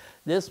Holies.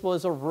 This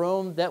was a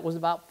room that was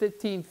about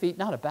 15 feet,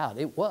 not about,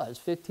 it was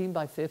 15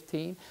 by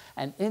 15.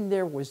 And in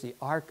there was the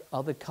Ark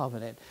of the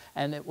Covenant.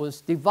 And it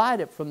was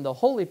divided from the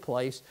holy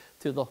place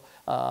to the,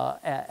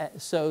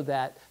 so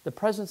that the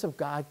presence of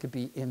God could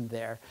be in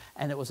there.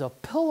 And it was a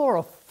pillar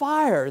of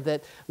fire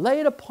that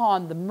laid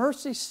upon the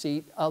mercy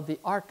seat of the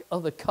Ark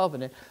of the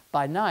Covenant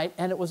by night.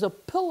 And it was a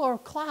pillar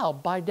of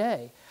cloud by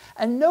day.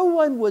 And no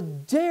one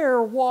would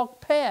dare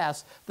walk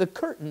past the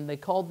curtain they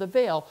called the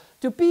veil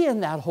to be in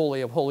that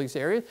Holy of Holies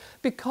area,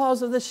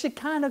 because of the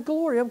Shekinah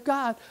glory of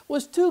God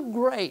was too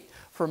great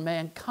for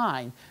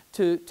mankind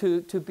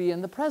to be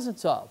in the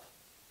presence of.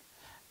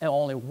 And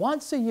only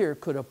once a year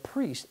could a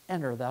priest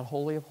enter that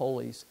Holy of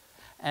Holies.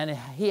 And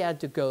he had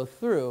to go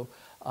through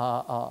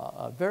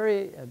a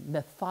very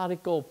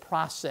methodical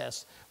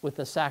process with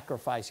the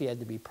sacrifice. He had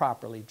to be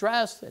properly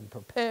dressed and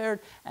prepared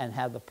and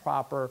have the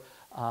proper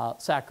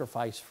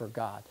sacrifice for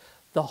God.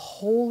 The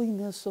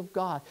holiness of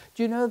God.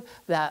 Do you know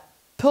that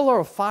pillar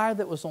of fire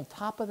that was on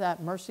top of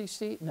that mercy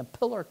seat and the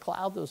pillar of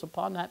cloud that was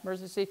upon that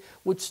mercy seat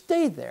would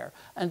stay there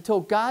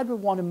until God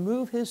would want to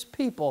move his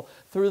people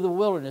through the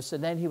wilderness,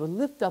 and then he would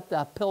lift up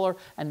that pillar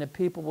and the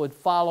people would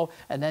follow,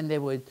 and then they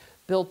would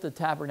build the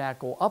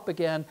tabernacle up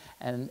again,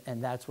 and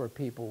that's where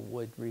people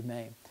would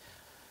remain.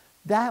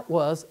 That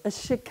was a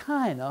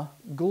Shekinah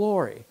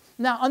glory.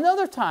 Now,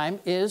 another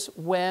time is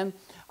when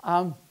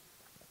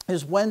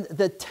is when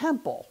the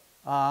temple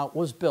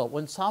was built,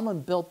 when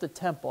Solomon built the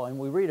temple, and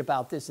we read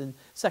about this in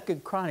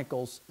 2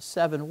 Chronicles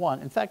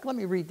 7:1. In fact, let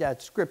me read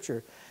that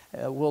scripture.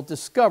 We'll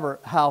discover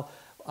how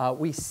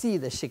we see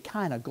the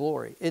Shekinah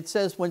glory. It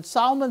says, when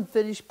Solomon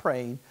finished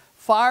praying,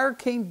 fire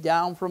came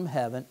down from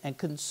heaven and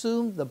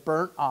consumed the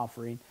burnt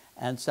offering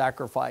and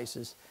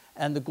sacrifices,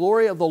 and the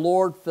glory of the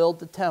Lord filled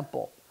the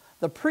temple.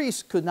 The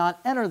priests could not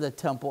enter the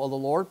temple of the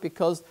Lord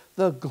because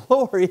the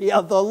glory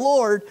of the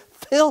Lord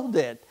filled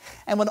it.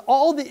 And when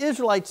all the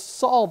Israelites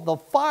saw the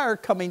fire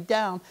coming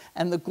down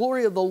and the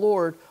glory of the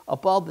Lord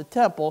above the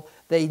temple,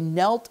 they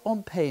knelt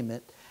on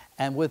pavement,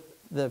 and with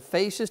their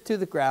faces to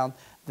the ground,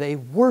 they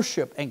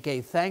worshiped and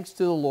gave thanks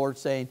to the Lord,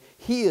 saying,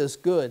 He is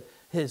good.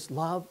 His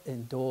love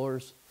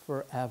endures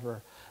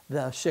forever.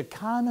 The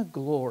Shekinah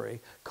glory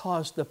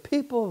caused the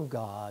people of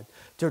God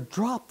to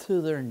drop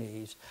to their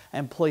knees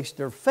and place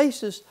their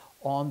faces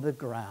on the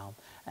ground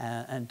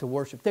and to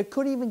worship. They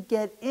couldn't even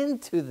get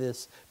into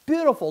this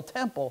beautiful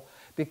temple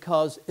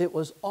because it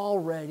was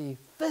already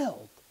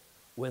filled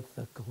with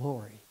the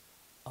glory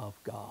of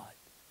God.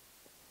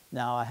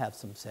 Now I have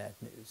some sad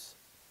news,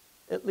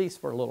 at least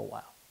for a little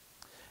while.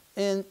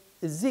 In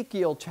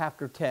Ezekiel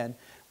chapter 10,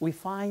 we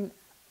find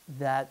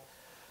that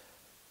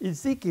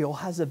Ezekiel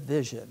has a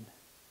vision.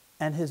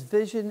 And his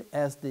vision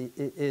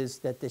is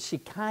that the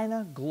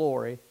Shekinah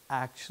glory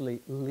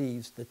actually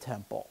leaves the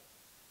temple,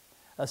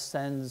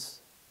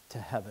 ascends to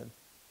heaven,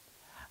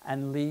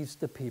 and leaves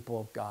the people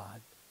of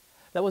God.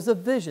 That was a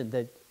vision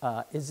that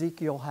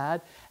Ezekiel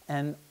had,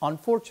 and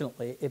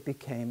unfortunately it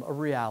became a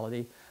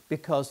reality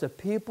because the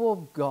people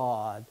of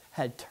God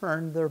had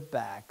turned their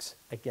backs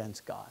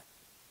against God.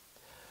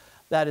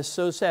 That is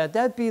so sad.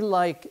 That'd be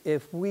like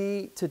if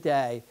we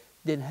today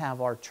didn't have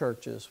our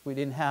churches, we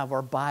didn't have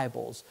our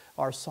Bibles,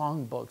 our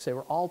songbooks. They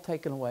were all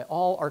taken away.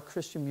 All our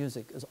Christian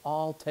music is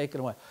all taken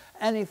away.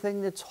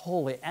 Anything that's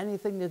holy,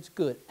 anything that's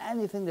good,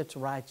 anything that's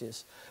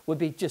righteous would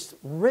be just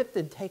ripped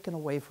and taken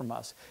away from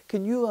us.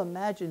 Can you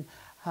imagine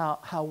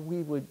how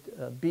we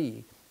would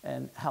be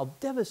and how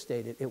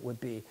devastated it would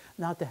be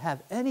not to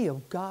have any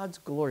of God's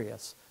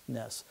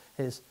gloriousness,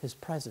 His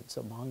presence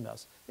among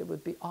us? It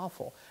would be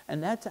awful.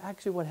 And that's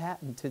actually what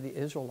happened to the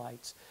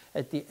Israelites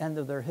at the end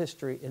of their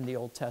history in the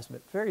Old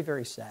Testament. Very,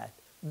 very sad.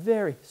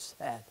 Very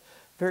sad.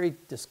 Very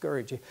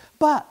discouraging.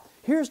 But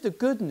here's the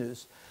good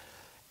news.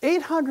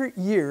 800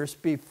 years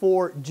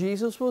before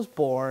Jesus was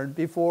born,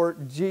 before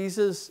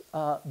Jesus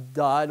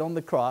died on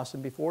the cross,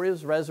 and before he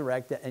was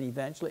resurrected and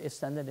eventually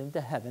ascended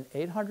into heaven,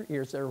 800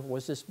 years, there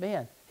was this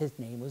man. His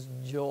name was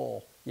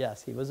Joel.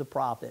 Yes, he was a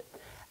prophet.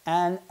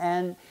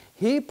 And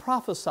he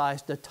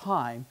prophesied a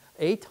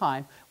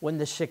time when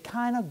the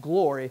Shekinah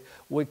glory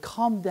would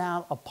come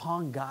down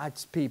upon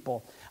God's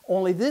people.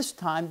 Only this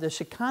time, the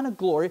Shekinah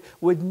glory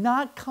would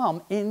not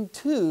come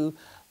into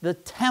the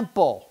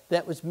temple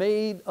that was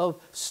made of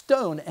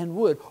stone and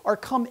wood, or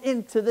come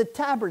into the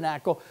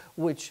tabernacle,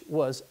 which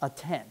was a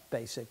tent,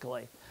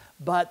 basically.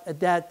 But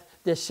that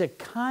the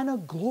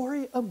Shekinah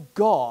glory of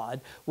God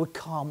would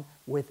come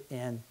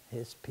within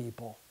his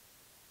people.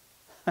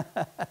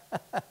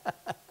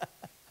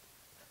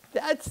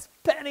 That's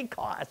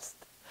Pentecost.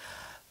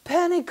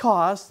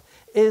 Pentecost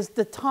is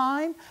the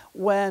time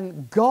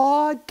when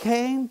God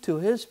came to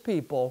his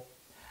people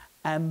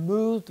and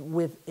moved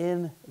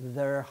within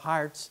their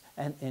hearts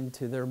and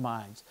into their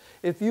minds.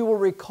 If you will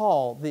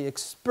recall the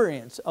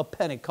experience of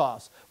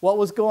Pentecost, what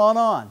was going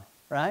on,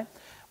 right?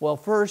 Well,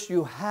 first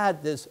you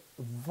had this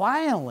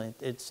violent,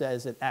 it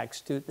says in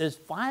Acts 2, this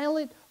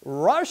violent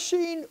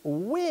rushing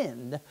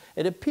wind.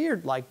 It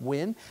appeared like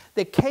wind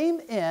that came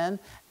in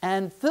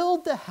and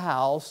filled the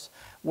house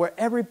where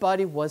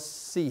everybody was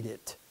seated.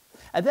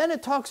 And then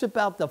it talks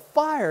about the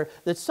fire,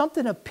 that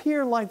something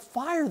appeared like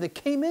fire that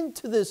came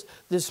into this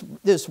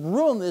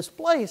room, this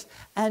place,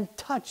 and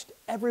touched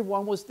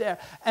everyone was there.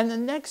 And the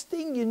next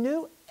thing you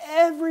knew,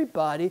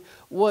 everybody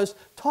was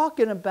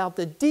talking about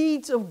the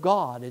deeds of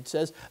God. It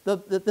says the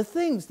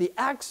things, the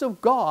acts of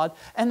God,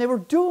 and they were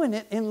doing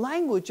it in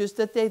languages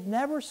that they'd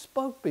never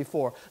spoke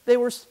before. They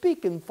were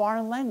speaking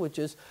foreign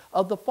languages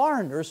of the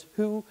foreigners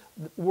who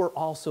were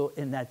also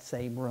in that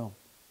same room.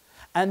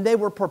 And they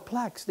were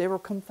perplexed. They were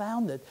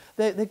confounded.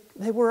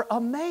 They were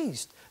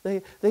amazed.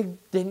 They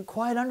didn't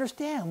quite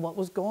understand what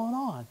was going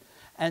on.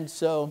 And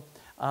so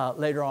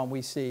later on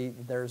we see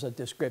there's a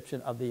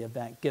description of the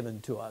event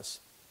given to us.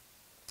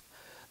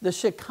 The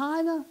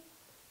Shekinah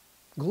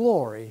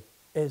glory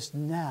is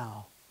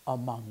now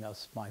among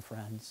us, my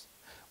friends.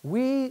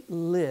 We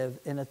live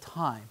in a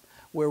time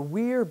where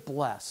we are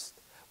blessed,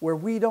 where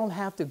we don't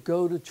have to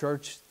go to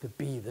church to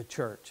be the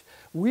church.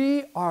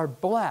 We are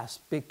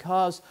blessed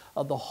because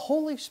of the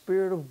Holy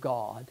Spirit of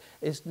God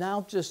is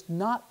now just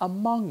not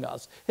among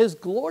us. His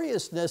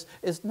gloriousness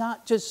is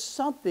not just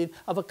something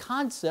of a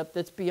concept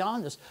that's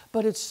beyond us,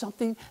 but it's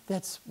something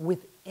that's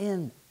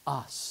within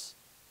us.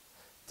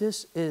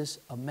 This is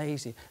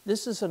amazing.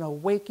 This is an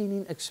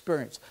awakening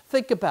experience.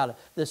 Think about it.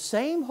 The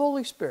same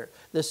Holy Spirit,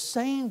 the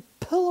same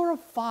pillar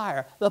of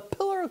fire, the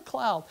pillar of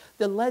cloud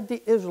that led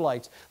the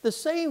Israelites, the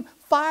same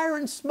fire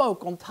and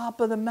smoke on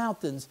top of the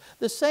mountains,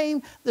 the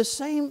same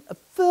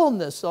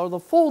fullness or the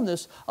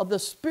fullness of the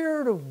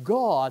Spirit of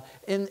God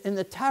in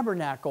the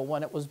tabernacle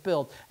when it was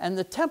built and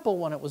the temple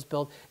when it was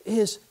built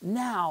is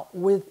now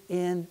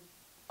within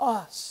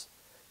us.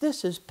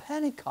 This is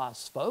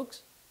Pentecost,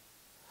 folks.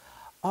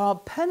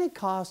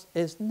 Pentecost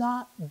is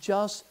not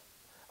just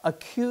a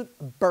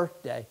cute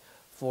birthday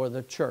for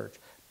the church.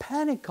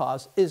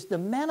 Pentecost is the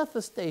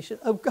manifestation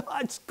of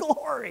God's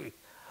glory.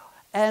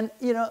 And,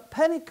 you know,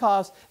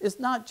 Pentecost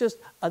is not just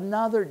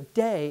another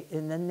day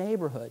in the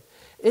neighborhood.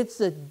 It's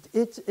a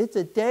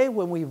day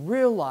when we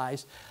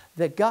realize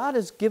that God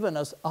has given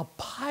us a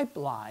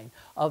pipeline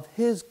of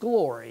His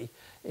glory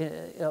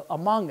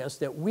among us,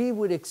 that we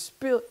would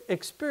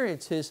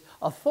experience His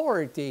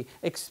authority,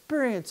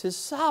 experience His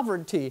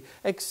sovereignty,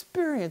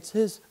 experience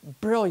His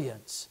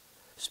brilliance.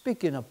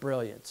 Speaking of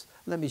brilliance,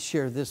 let me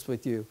share this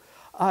with you.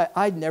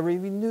 I never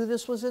even knew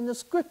this was in the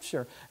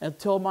Scripture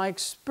until my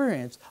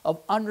experience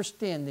of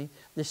understanding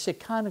the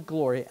Shekinah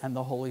glory and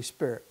the Holy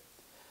Spirit.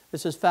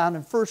 This is found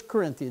in 1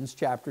 Corinthians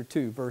chapter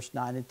 2, verse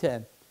 9 and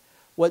 10.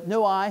 What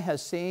no eye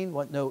has seen,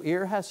 what no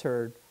ear has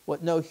heard,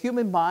 what no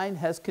human mind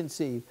has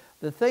conceived,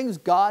 the things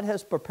God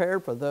has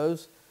prepared for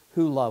those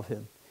who love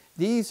Him.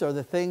 These are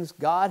the things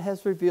God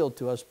has revealed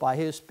to us by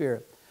His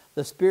Spirit.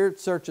 The Spirit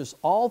searches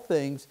all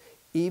things,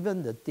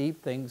 even the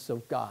deep things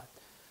of God.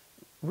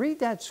 Read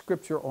that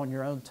scripture on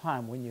your own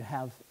time when you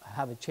have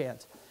a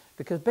chance.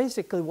 Because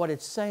basically what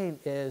it's saying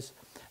is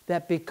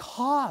that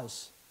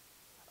because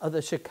of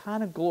the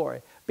Shekinah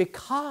glory,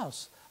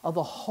 because of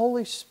the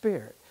Holy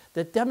Spirit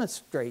that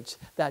demonstrates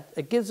that,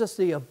 it gives us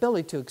the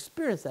ability to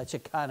experience that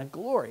Shekinah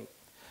glory,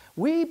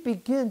 we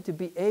begin to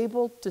be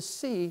able to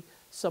see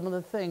some of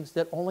the things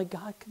that only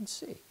God can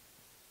see.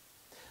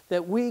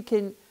 That we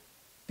can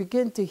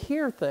begin to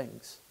hear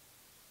things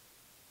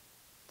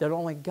that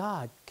only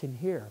God can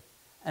hear.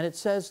 And it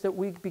says that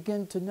we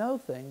begin to know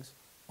things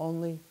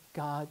only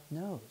God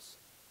knows.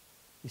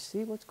 You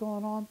see what's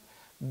going on?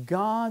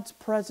 God's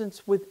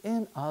presence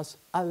within us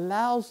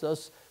allows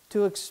us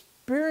to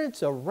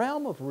experience a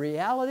realm of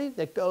reality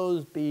that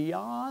goes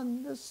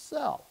beyond the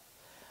self.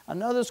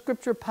 Another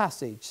scripture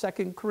passage,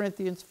 2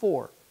 Corinthians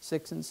 4,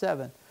 6 and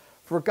 7.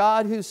 For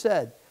God who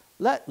said,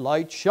 "Let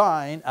light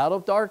shine out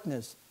of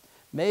darkness,"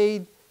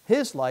 made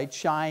His light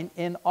shine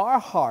in our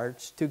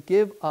hearts to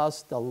give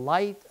us the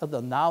light of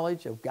the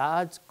knowledge of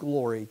God's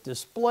glory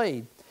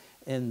displayed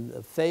in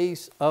the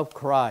face of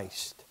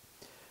Christ.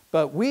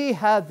 But we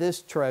have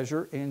this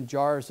treasure in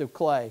jars of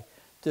clay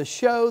to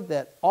show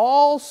that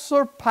all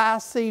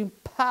surpassing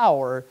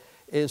power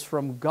is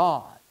from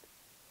God.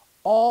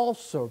 All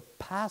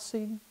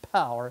surpassing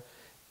power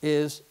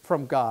is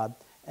from God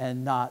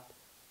and not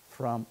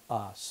from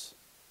us.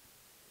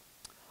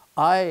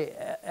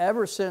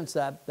 Ever since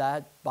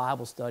that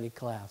Bible study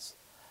class,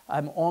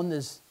 I'm on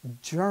this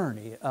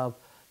journey of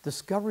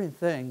discovering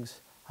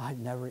things I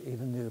never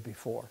even knew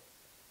before.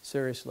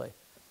 Seriously.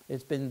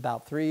 It's been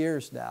about 3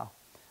 years now.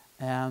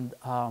 And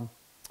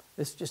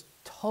this just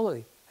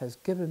totally has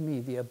given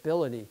me the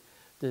ability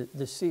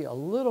to see a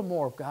little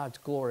more of God's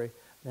glory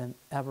than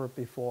ever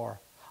before.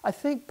 I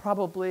think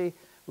probably,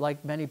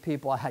 like many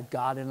people, I had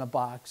God in a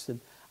box,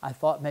 and I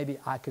thought maybe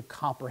I could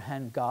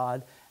comprehend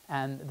God,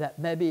 and that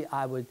maybe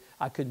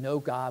I could know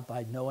God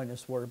by knowing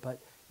His Word. But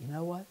you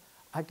know what?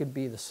 I could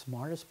be the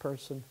smartest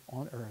person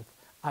on earth.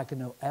 I could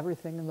know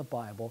everything in the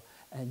Bible,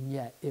 and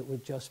yet it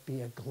would just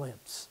be a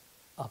glimpse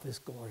of His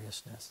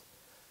gloriousness.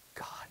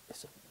 God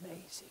is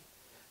amazing.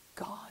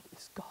 God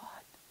is God.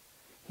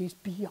 He's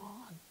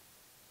beyond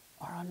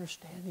our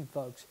understanding,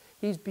 folks.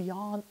 He's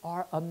beyond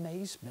our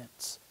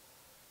amazements.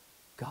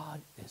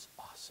 God is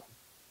awesome.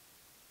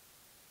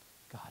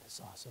 God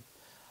is awesome.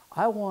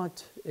 I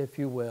want, if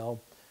you will,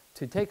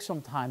 to take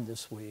some time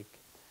this week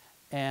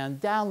and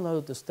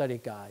download the study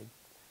guide.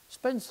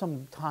 Spend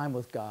some time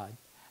with God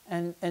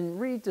and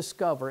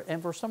rediscover,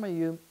 and for some of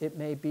you, it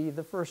may be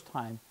the first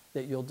time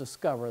that you'll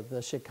discover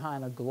the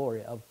Shekinah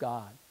glory of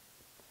God.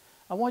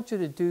 I want you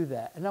to do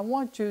that, and I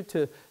want you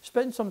to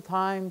spend some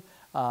time.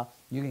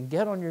 You can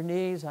get on your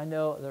knees. I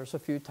know there's a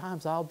few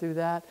times I'll do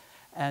that,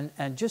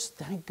 and just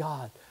thank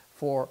God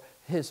for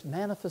His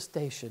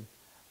manifestation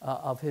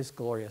of His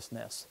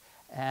gloriousness,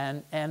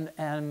 and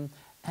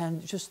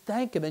just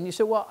thank Him. And you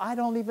say, well, I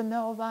don't even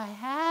know if I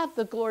have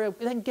the glory.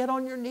 Then get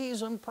on your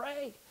knees and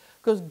pray,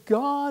 because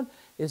God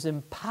is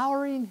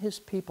empowering His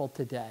people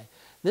today.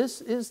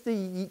 This is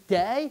the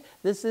day,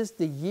 this is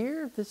the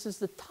year, this is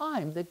the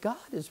time that God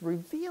is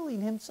revealing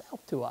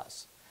Himself to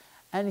us.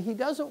 And He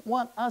doesn't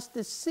want us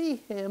to see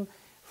Him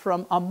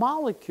from a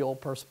molecule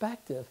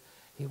perspective.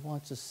 He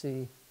wants to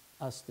see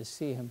us to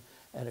see Him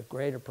at a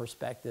greater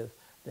perspective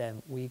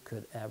than we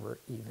could ever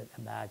even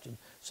imagine.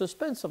 So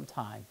spend some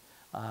time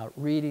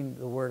reading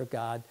the Word of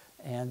God,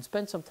 and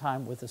spend some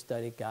time with the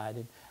study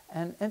guide,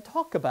 and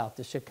talk about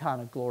the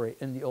Shekinah glory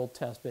in the Old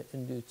Testament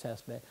and New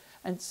Testament,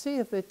 and see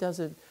if it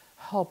doesn't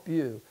help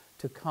you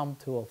to come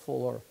to a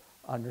fuller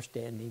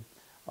understanding.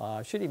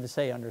 I shouldn't even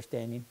say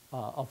understanding,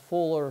 a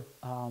fuller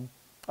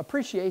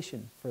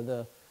appreciation for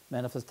the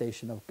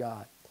manifestation of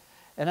God.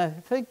 And I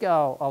think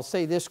I'll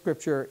say this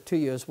scripture to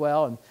you as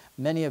well, and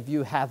many of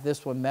you have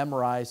this one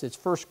memorized. It's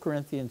 1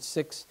 Corinthians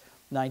 6,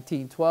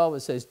 19, 12. It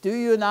says, "Do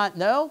you not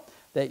know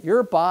that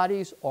your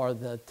bodies are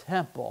the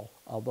temple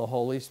of the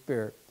Holy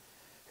Spirit,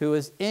 who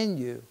is in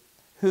you,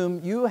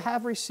 whom you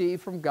have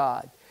received from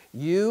God?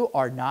 You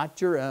are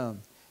not your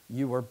own.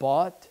 You were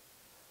bought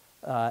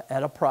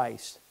at a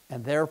price,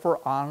 and therefore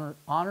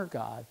honor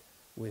God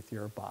with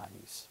your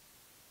bodies."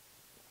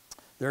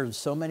 There's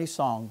so many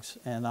songs,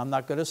 and I'm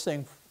not going to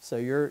sing, so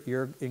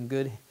you're in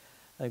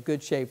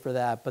good shape for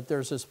that. But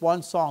there's this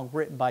one song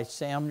written by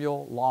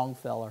Samuel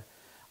Longfellow.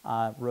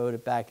 Wrote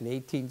it back in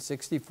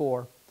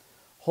 1864.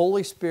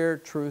 "Holy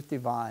Spirit, truth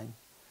divine,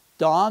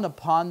 dawn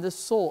upon this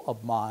soul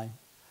of mine.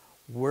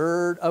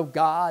 Word of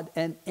God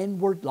and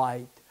inward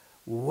light,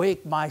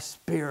 wake my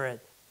spirit,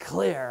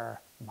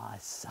 clear my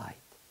sight."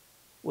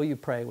 Will you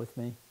pray with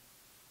me?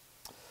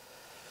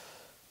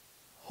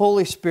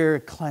 Holy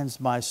Spirit, cleanse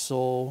my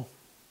soul.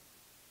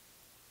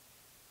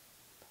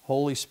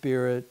 Holy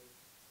Spirit,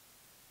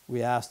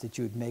 we ask that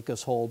you would make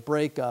us whole.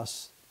 Break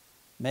us,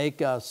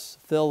 make us,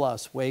 fill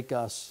us, wake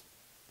us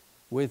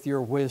with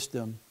your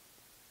wisdom,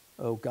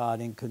 O God,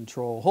 in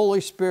control.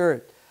 Holy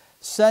Spirit,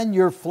 send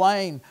your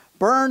flame.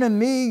 Burn in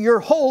me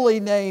your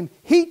holy name.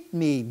 Heat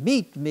me,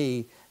 meet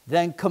me,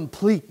 then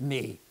complete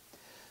me.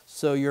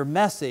 So your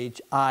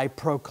message I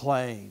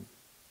proclaim.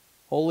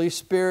 Holy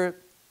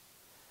Spirit,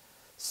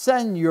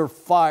 send your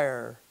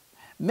fire.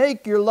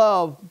 Make your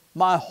love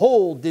my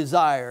whole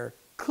desire.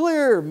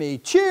 Clear me,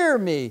 cheer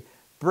me,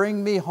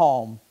 bring me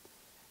home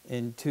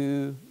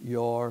into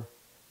your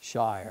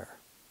shire.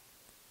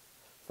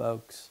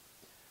 Folks,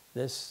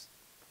 this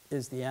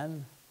is the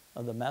end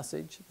of the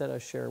message that I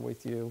share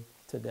with you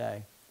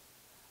today.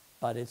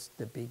 But it's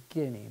the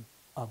beginning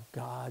of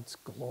God's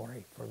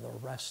glory for the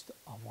rest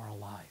of our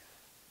life.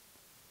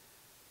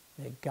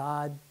 May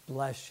God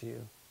bless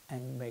you,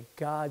 and may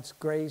God's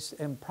grace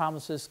and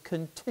promises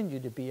continue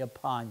to be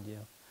upon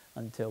you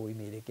until we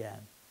meet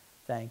again.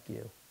 Thank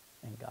you,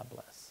 and God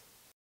bless.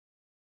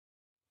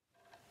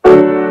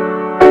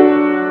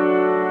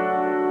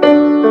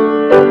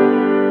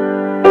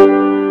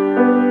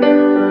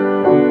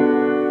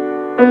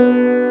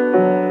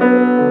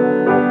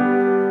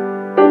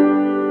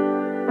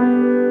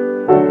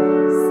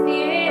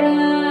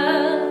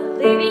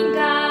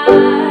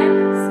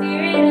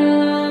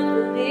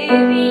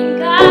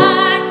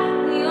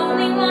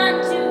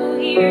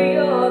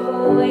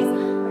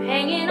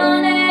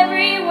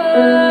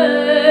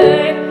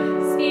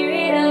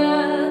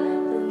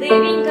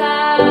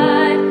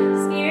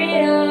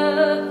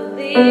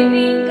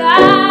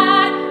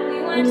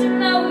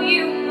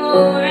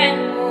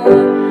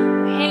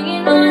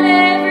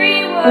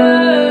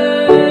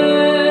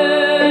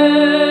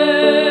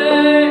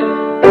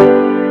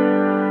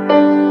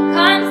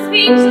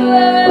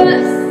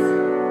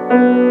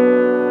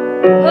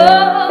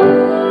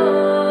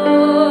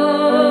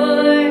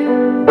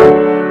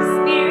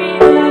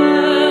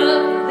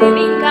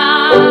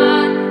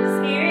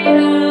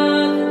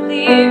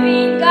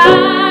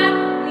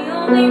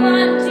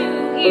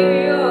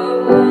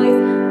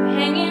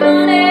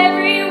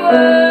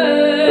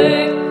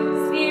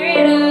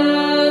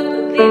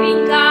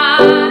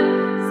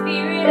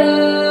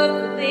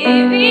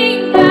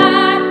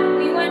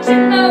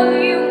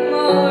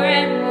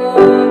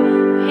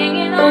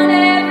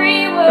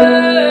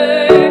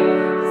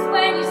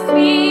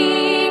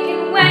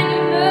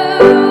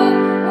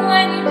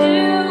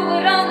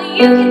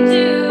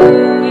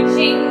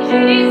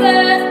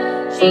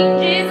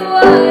 Changes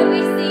what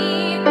we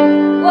see,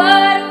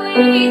 what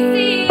we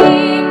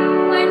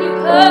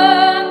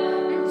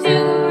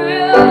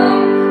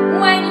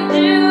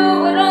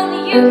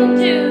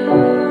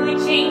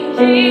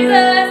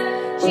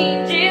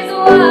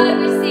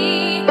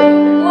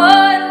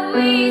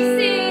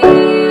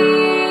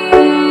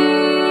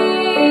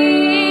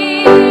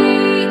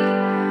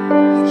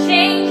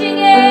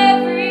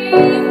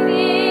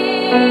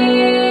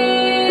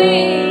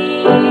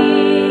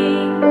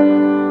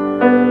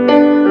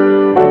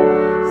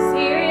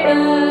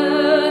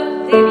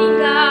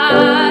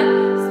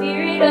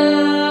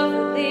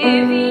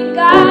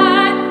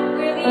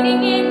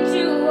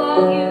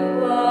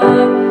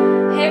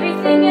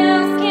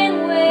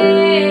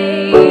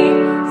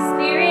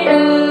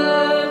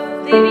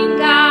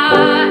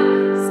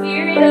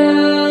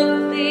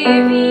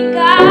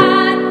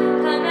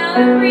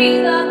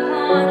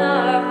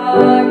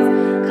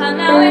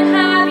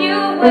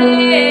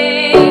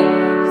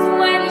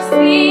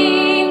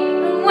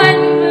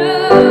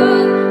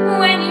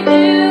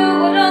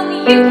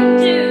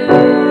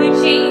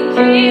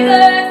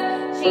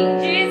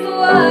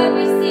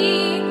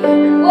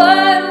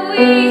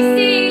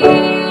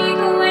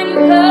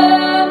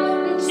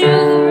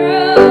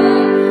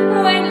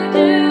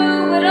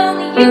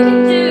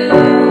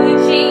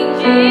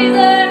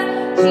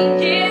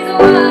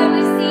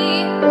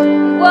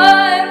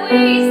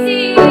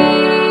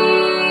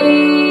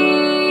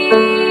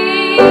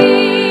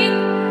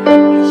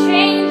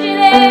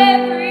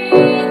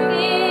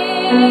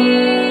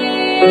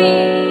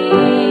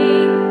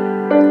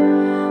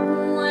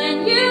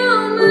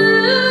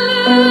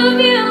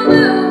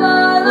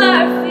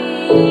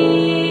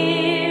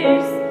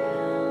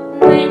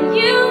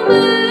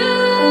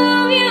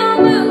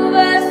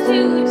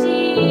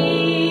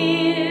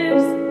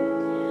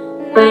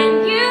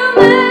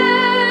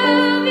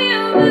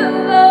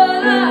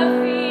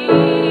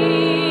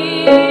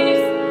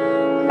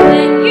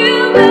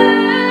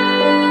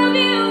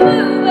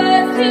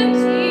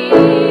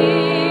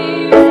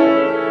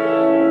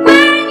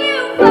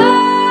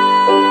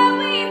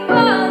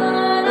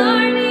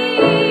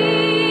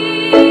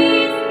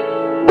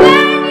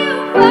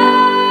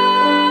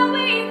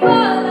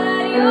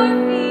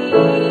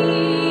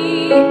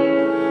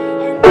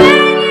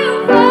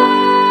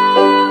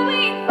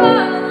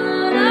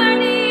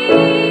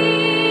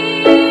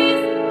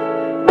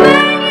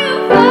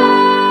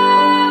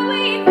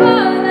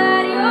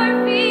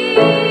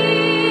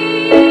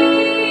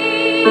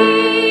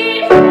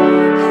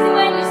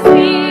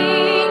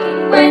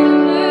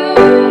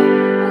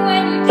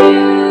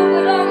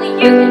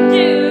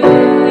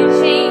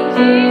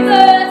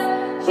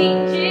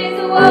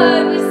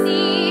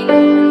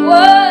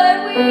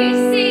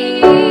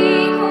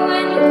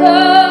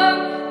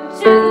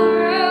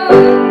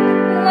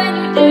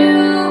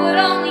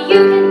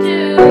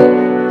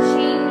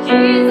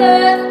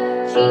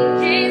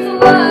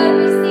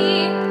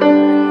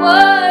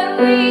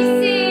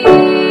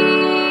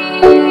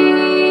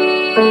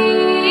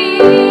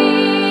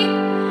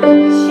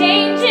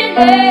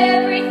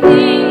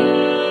everything.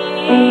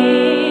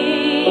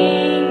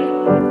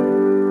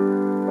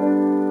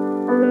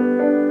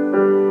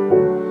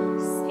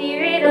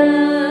 Spirit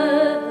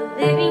of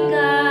the living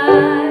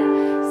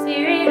God,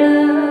 Spirit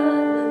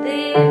of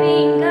the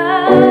living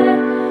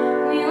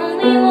God, we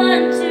only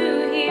want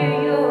to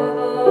hear your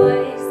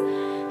voice,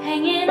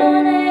 hanging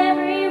on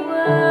every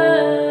word.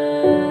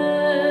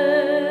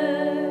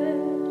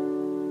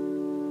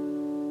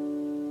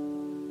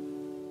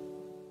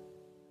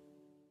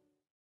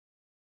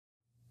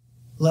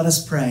 Let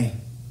us pray.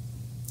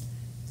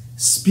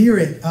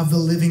 Spirit of the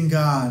living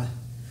God,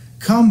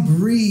 come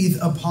breathe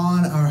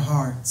upon our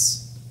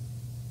hearts.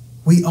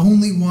 We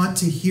only want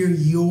to hear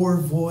your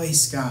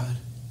voice, God.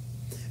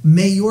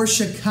 May your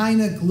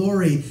Shekinah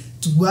glory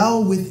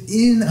dwell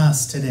within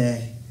us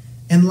today,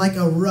 and like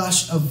a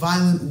rush of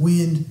violent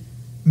wind,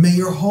 may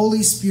your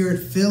Holy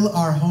Spirit fill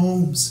our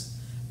homes,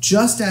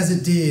 just as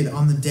it did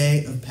on the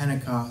day of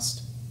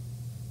Pentecost.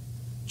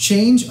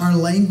 Change our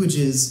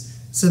languages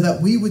so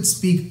that we would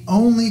speak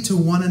only to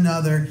one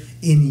another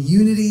in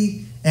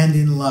unity and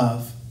in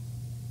love.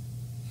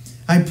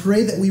 I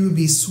pray that we would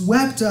be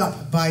swept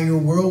up by your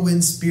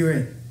whirlwind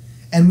spirit,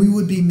 and we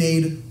would be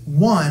made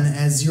one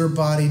as your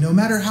body, no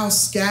matter how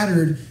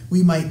scattered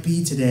we might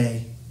be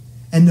today.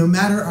 And no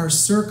matter our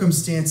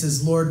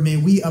circumstances, Lord, may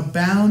we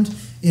abound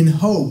in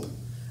hope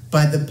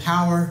by the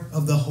power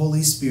of the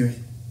Holy Spirit.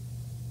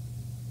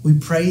 We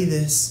pray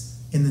this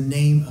in the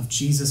name of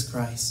Jesus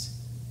Christ.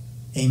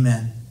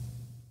 Amen.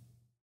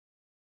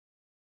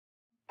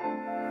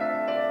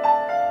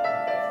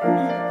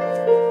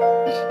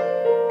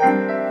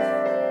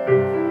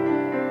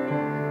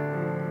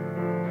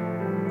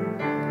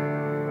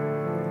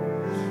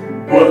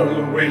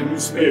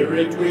 Whirlwind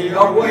spirit, we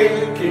are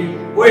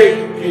waking,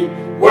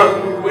 waking.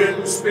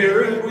 Whirlwind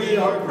spirit, we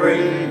are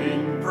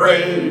praying,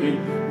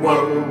 praying.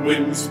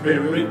 Whirlwind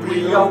spirit,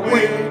 we are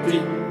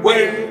waiting,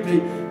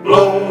 waiting.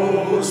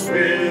 Blow,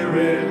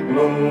 spirit,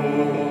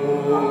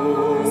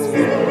 blow.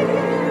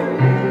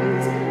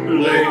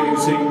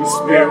 Blazing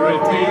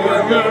spirit, we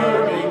are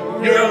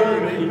yearning,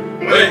 yearning.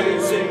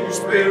 Blazing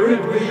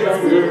spirit, we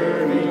are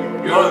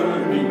yearning,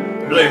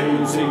 yearning.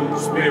 Blazing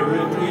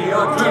spirit, we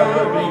are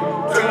turning,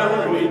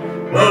 turning.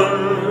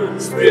 Burn,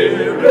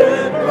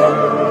 spirit,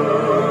 burn.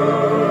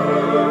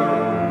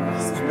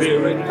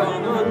 Spirit,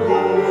 come and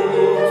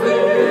move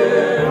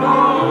in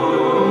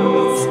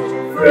us.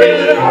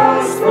 Free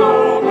us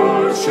from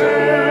our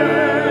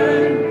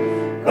shame.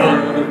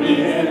 Burn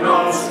in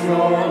us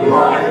your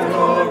light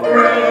of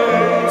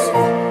grace,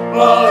 a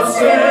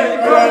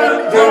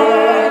sacred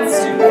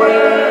dancing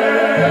flame.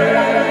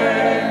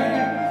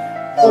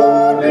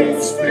 Holy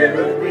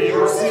Spirit, we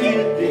are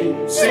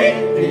seeking,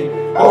 seeking.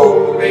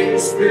 Holy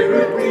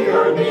Spirit, we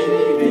are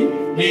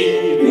needing,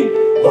 needing.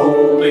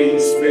 Holy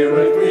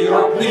Spirit, we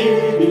are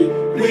pleading,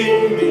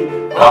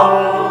 pleading.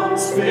 Come,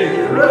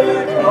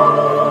 Spirit,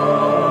 come.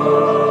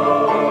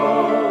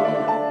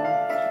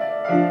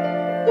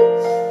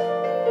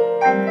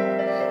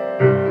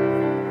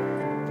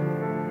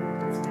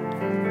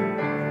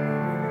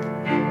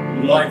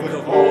 Like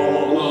the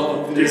call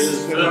of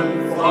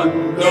distant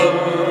thunder,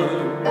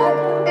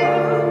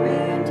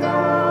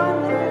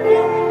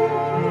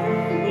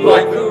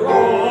 like the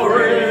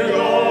roaring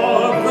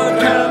of the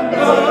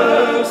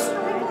tempest,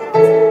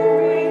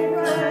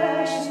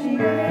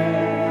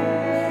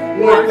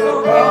 like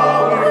the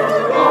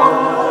power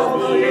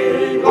of the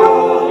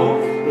eagle,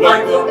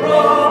 like the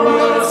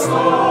promise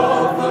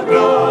of the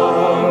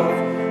dove,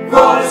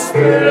 the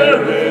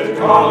Spirit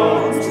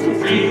comes to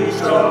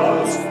teach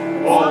us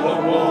all the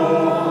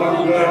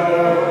wonders,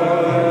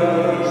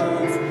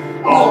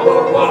 all the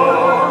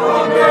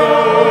wonders,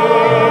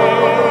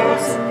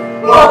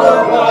 all the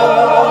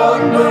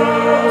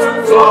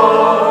wonders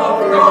of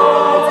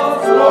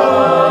God's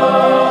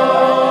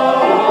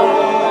love.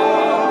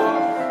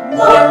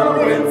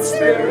 Whirlwind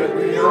Spirit,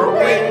 we are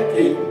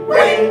waking,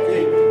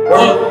 waking.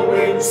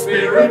 Whirlwind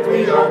Spirit,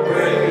 we are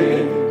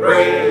praying,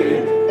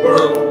 praying.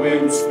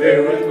 Whirlwind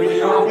Spirit,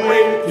 we are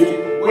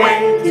waking,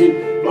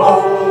 waking.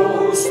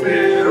 Blow,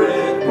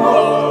 Spirit,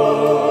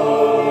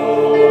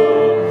 blow.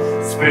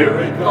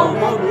 Spirit, come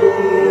and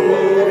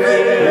move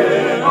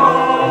in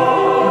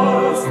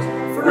us.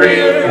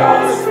 Free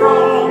us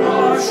from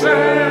our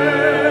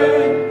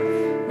shame.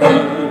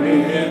 Burn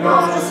in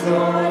us the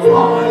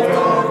light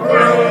of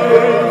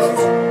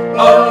grace,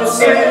 a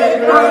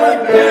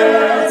sacred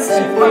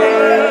dancing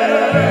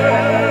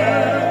flame.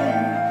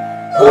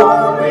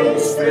 Holy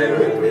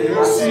Spirit, we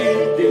are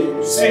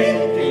seeking,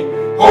 seeking.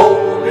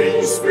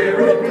 Holy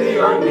Spirit, we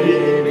are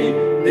needing,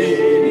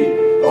 needing.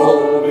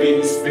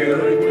 Holy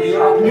Spirit, we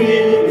are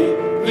pleading,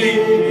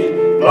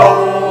 pleading.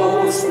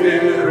 Blow,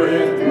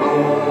 Spirit,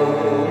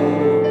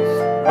 blow.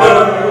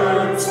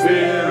 Burn,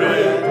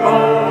 Spirit,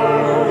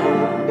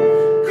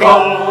 burn.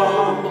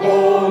 Come,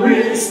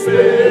 Holy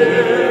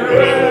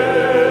Spirit.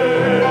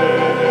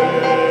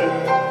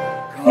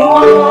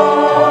 Come.